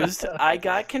confused.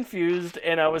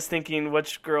 And I was thinking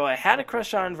which girl I had a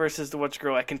crush on versus which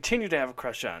girl I continue to have a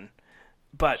crush on.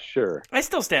 But sure, I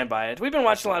still stand by it. We've been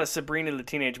watching a lot of Sabrina the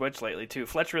Teenage Witch lately too.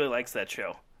 Fletch really likes that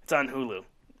show. It's on Hulu,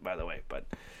 by the way. But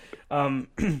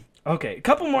okay, a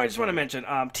couple more I just want to mention.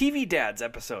 TV Dads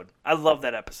episode. I love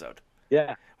that episode.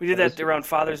 Yeah, we did that around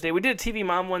Father's Day. We did TV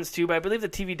Mom ones too, but I believe the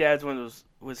TV Dads one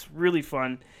was really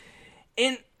fun.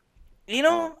 And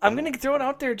I'm gonna throw it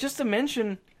out there just to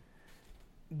mention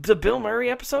the Bill Murray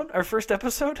episode, our first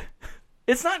episode.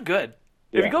 It's not good.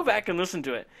 Yeah. If you go back and listen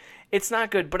to it, it's not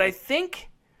good. But I think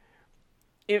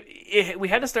we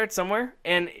had to start somewhere,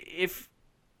 and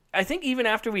I think even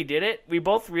after we did it, we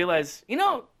both realized,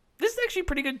 this is actually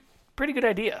a pretty good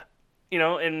idea.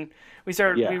 And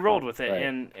we rolled with it, right.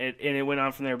 and it went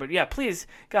on from there. But yeah, please,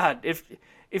 God,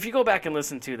 if you go back and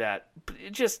listen to that,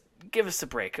 just give us a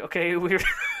break, okay?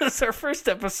 It's our first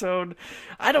episode.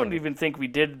 I don't even think we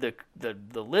did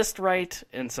the list right,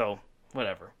 and so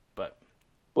whatever. But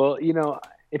well,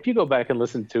 if you go back and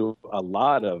listen to a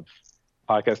lot of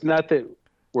podcasts, not that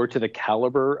we're to the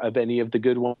caliber of any of the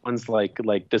good ones, like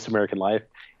This American Life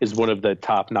is one of the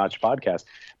top-notch podcasts.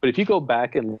 But if you go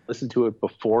back and listen to it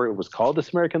before it was called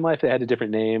This American Life, it had a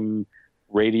different name,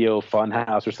 Radio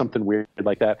Funhouse or something weird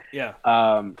like that. Yeah.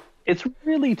 It's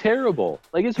really terrible.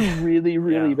 Like, it's really,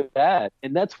 really bad.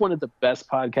 And that's one of the best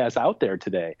podcasts out there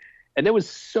today. And it was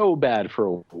so bad for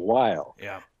a while.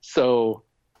 Yeah. So,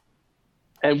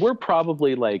 and we're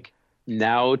probably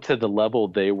now to the level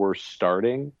they were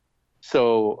starting.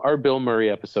 So our Bill Murray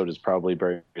episode is probably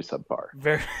very, very subpar.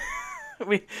 Very.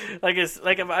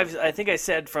 I think I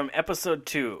said from episode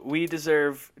 2, we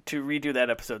deserve to redo that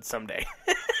episode someday.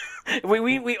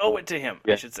 we owe it to him.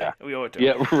 I should say we owe it to him.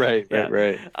 Yeah,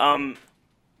 right.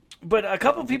 But a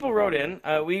couple people wrote in.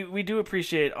 We do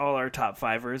appreciate all our top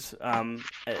fivers.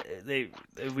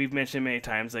 We've mentioned many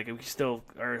times, we still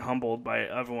are humbled by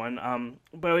everyone.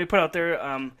 But we put out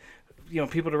there,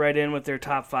 people to write in with their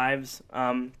top fives.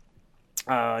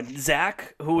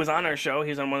 Zach, who was on our show, he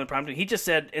was on one of the prompts. He just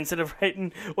said, instead of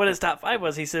writing what his top 5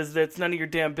 was, he says that's none of your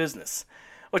damn business,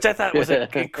 which I thought was an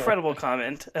incredible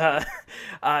comment.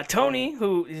 Tony,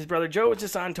 who his brother Joe was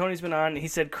just on, Tony's been on. He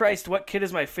said, "Christ, what kid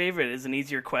is my favorite?" is an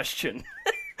easier question.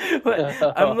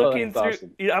 I'm looking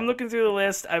through the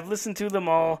list. I've listened to them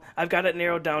all. I've got it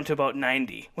narrowed down to about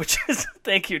 90, which is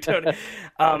thank you, Tony.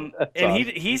 And awesome.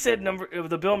 he said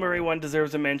the Bill Murray one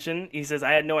deserves a mention. He says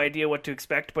I had no idea what to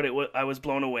expect, but I was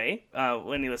blown away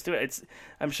when he listened to it.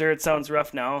 I'm sure it sounds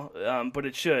rough now, but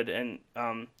it should. And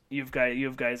you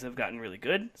guys have gotten really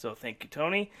good. So thank you,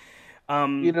 Tony.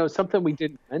 Something we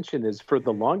didn't mention is for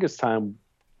the longest time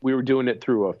we were doing it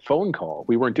through a phone call.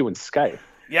 We weren't doing Skype.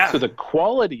 Yeah. So the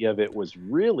quality of it was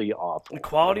really awful. The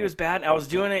quality was bad. I was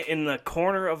doing it in the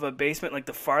corner of a basement,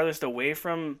 the farthest away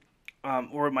from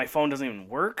where my phone doesn't even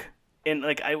work. And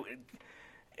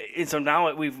so now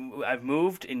I've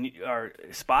moved in our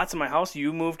spots in my house.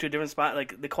 You moved to a different spot.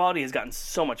 The quality has gotten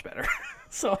so much better.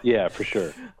 So yeah, for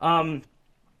sure.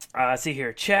 See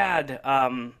here, Chad.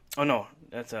 So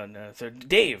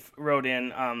Dave wrote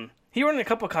in. He wrote in a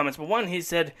couple of comments, but one he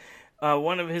said.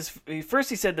 His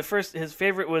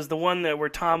favorite was the one where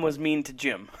Tom was mean to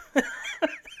Jim,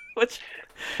 which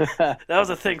that was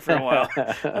a thing for a while.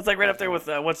 That's right up there with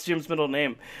what's Jim's middle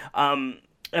name.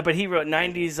 But he wrote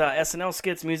 90s SNL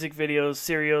skits, music videos,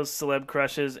 cereals, celeb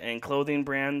crushes, and clothing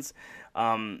brands.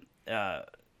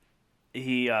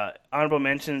 He honorable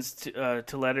mentions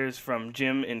to letters from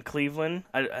Jim in Cleveland.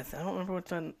 I don't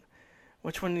remember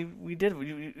which one we did.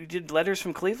 We did letters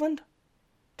from Cleveland.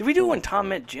 Did we do when Tom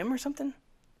met Jim or something?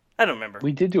 I don't remember.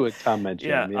 We did do it. Tom met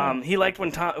Jim. Yeah. He liked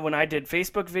when I did some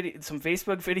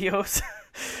Facebook videos,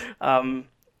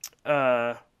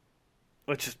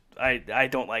 which is, I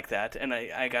don't like that, and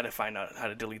I got to find out how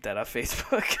to delete that off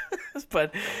Facebook.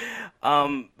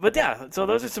 but yeah. So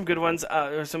those are some good ones.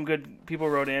 Some good people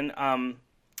wrote in.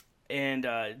 And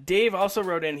Dave also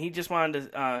wrote in. He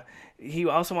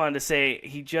also wanted to say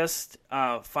he just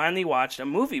finally watched a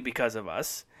movie because of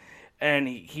us. And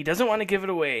he doesn't want to give it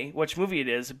away, which movie it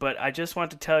is, but I just want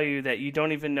to tell you that you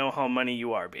don't even know how money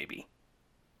you are, baby.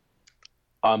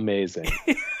 Amazing.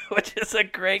 Which is a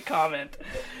great comment.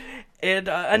 And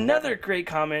another great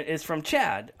comment is from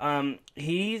Chad. I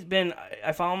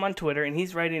follow him on Twitter, and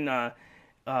he's writing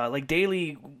like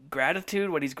daily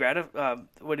gratitude,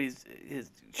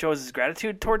 shows his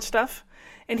gratitude towards stuff.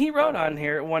 And he wrote on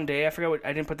here one day, I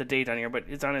didn't put the date on here, but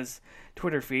it's on his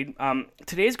Twitter feed.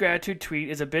 Today's gratitude tweet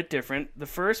is a bit different. The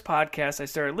first podcast I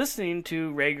started listening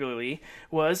to regularly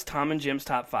was Tom and Jim's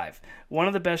Top 5. One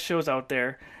of the best shows out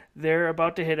there. They're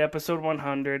about to hit episode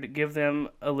 100. Give them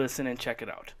a listen and check it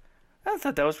out. I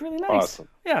thought that was really nice. Awesome.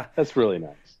 Yeah. That's really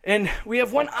nice. And we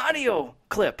have one audio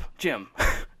clip, Jim,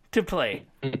 to play.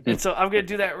 And so I'm going to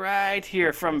do that right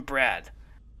here from Brad.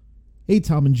 Hey,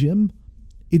 Tom and Jim.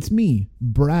 It's me,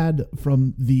 Brad,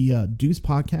 from the Deuce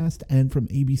Podcast and from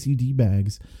ABCD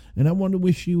Bags, and I want to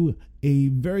wish you a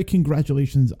very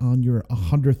congratulations on your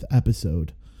 100th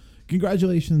episode.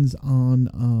 Congratulations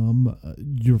on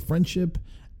your friendship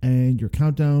and your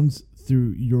countdowns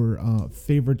through your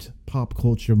favorite pop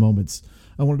culture moments.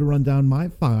 I wanted to run down my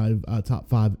top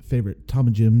 5 favorite Tom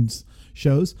and Jim's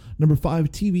shows. Number 5,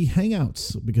 TV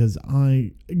Hangouts, because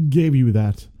I gave you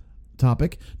that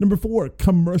topic. Number 4,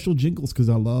 commercial jingles, because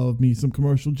I love me some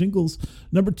commercial jingles.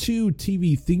 Number 2,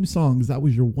 TV theme songs. That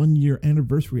was your 1-year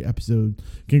anniversary episode.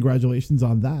 Congratulations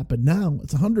on that. But now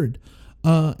it's 100.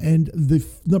 And the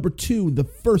number 2, the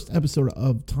first episode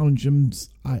of Tom and Jim's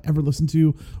I ever listened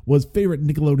to was favorite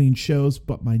Nickelodeon shows.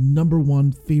 But my number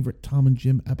 1 favorite Tom and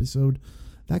Jim episode,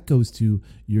 that goes to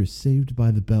your Saved by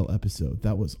the Bell episode.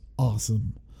 That was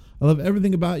awesome. I love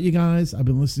everything about you guys. I've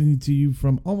been listening to you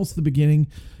from almost the beginning.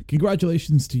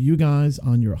 Congratulations to you guys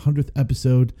on your 100th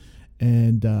episode,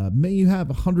 and may you have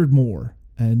 100 more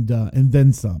and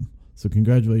then some. So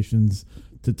congratulations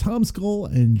to Tom Skull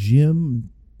and Jim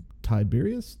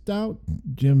Tiberius Stout.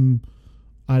 Jim,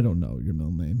 I don't know your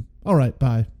middle name. All right,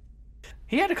 bye.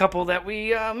 He had a couple that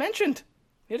we mentioned.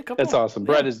 That's awesome.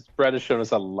 Brad has shown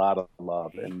us a lot of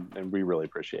love, and we really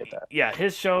appreciate that. Yeah,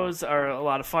 his shows are a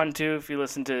lot of fun too. If you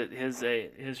listen to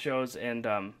his shows,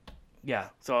 and yeah,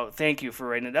 so thank you for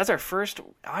writing it. That's our first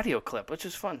audio clip, which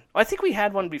is fun. I think we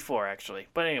had one before actually,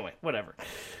 but anyway, whatever.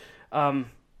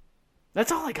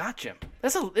 That's all I got, Jim.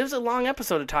 It was a long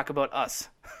episode to talk about us.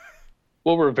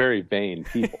 Well, we're very vain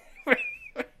people.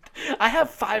 I have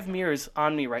 5 mirrors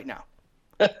on me right now.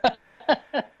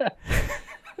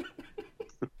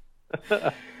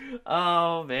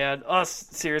 Oh man,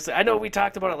 seriously, I know we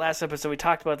talked about it last episode. We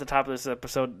talked about it at the top of this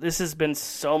episode. This has been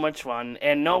so much fun,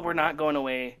 and no, we're not going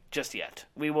away just yet.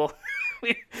 We will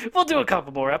we'll do a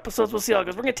couple more episodes. We'll see how it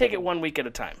goes. We're gonna take it 1 week at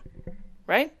a time,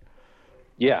 right?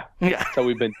 Yeah. That's how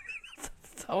we've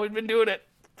been doing it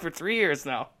for 3 years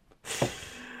now.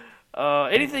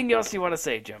 Anything else you want to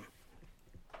say, Jim?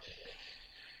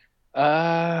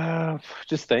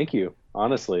 Just thank you,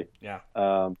 honestly. Yeah.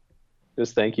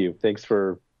 Just thank you. Thanks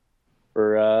for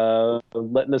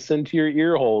letting us into your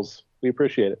ear holes. We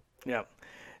appreciate it. Yeah.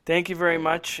 Thank you very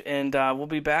much. And we'll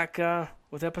be back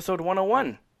with episode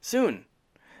 101 soon.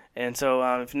 And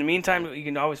so if in the meantime, you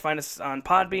can always find us on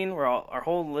Podbean, where our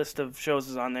whole list of shows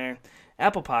is on there.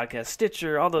 Apple Podcasts,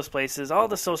 Stitcher, all those places, all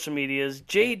the social medias,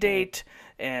 JDate,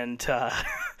 and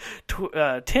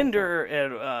Tinder,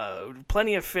 and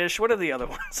Plenty of Fish. What are the other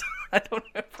ones? I don't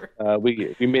remember.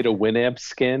 We made a Winamp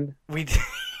skin. We did.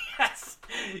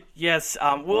 Yes.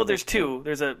 Well, there's 2.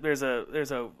 There's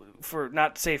a for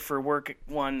not safe for work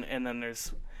one, and then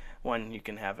there's one you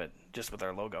can have it just with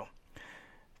our logo.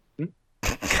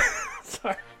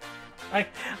 Sorry.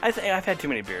 I've had too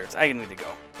many beers. I need to go.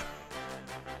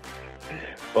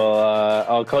 Well,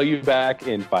 I'll call you back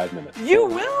in 5 minutes. You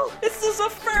will? This is a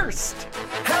first.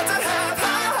 Had to have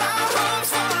high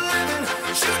hopes for a living,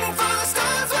 shooting for the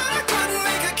stars when I couldn't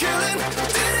make a killing.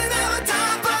 Didn't have a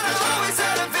dime, but I always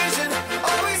had a vision.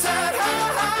 Always had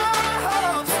high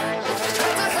hopes.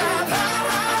 Had to have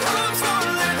high hopes for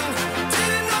a living.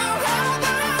 Didn't know how,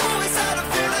 but I always had a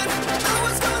feeling I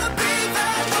was gonna be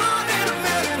that one in a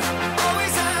million.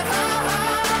 Always had high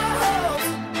hopes.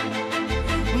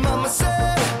 Mama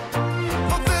said,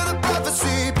 fulfill the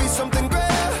prophecy, be something great.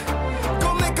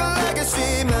 Go make a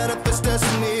legacy, manifest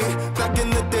destiny. Back in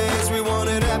the days we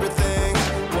wanted everything,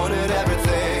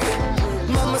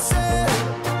 Mama said,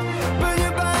 burn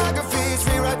your biographies,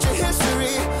 rewrite your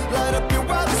history, light up your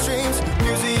wildest dreams,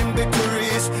 museum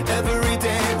victories. Every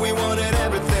day we wanted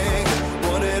everything,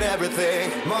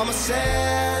 Mama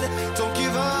said, don't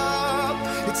give up,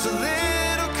 it's a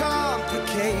little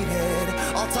complicated,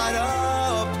 all tied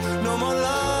up, no more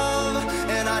love,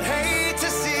 and I'd hate to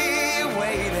see you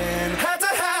waiting. Had to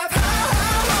have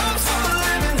high hopes for a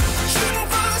living, shooting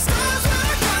for the stars when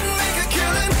I couldn't make a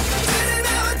killing. Didn't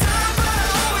have a dime, but I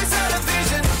always had a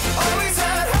vision. Always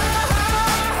had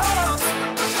high hopes.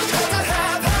 Had to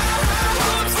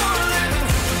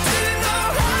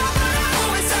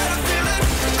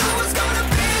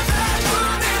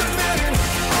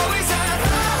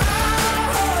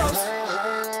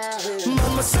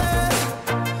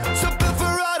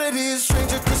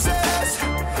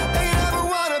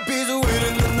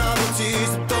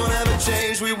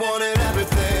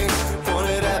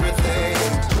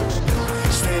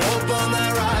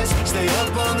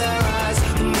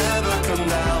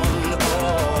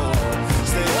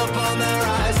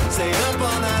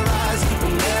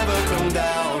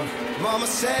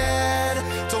said.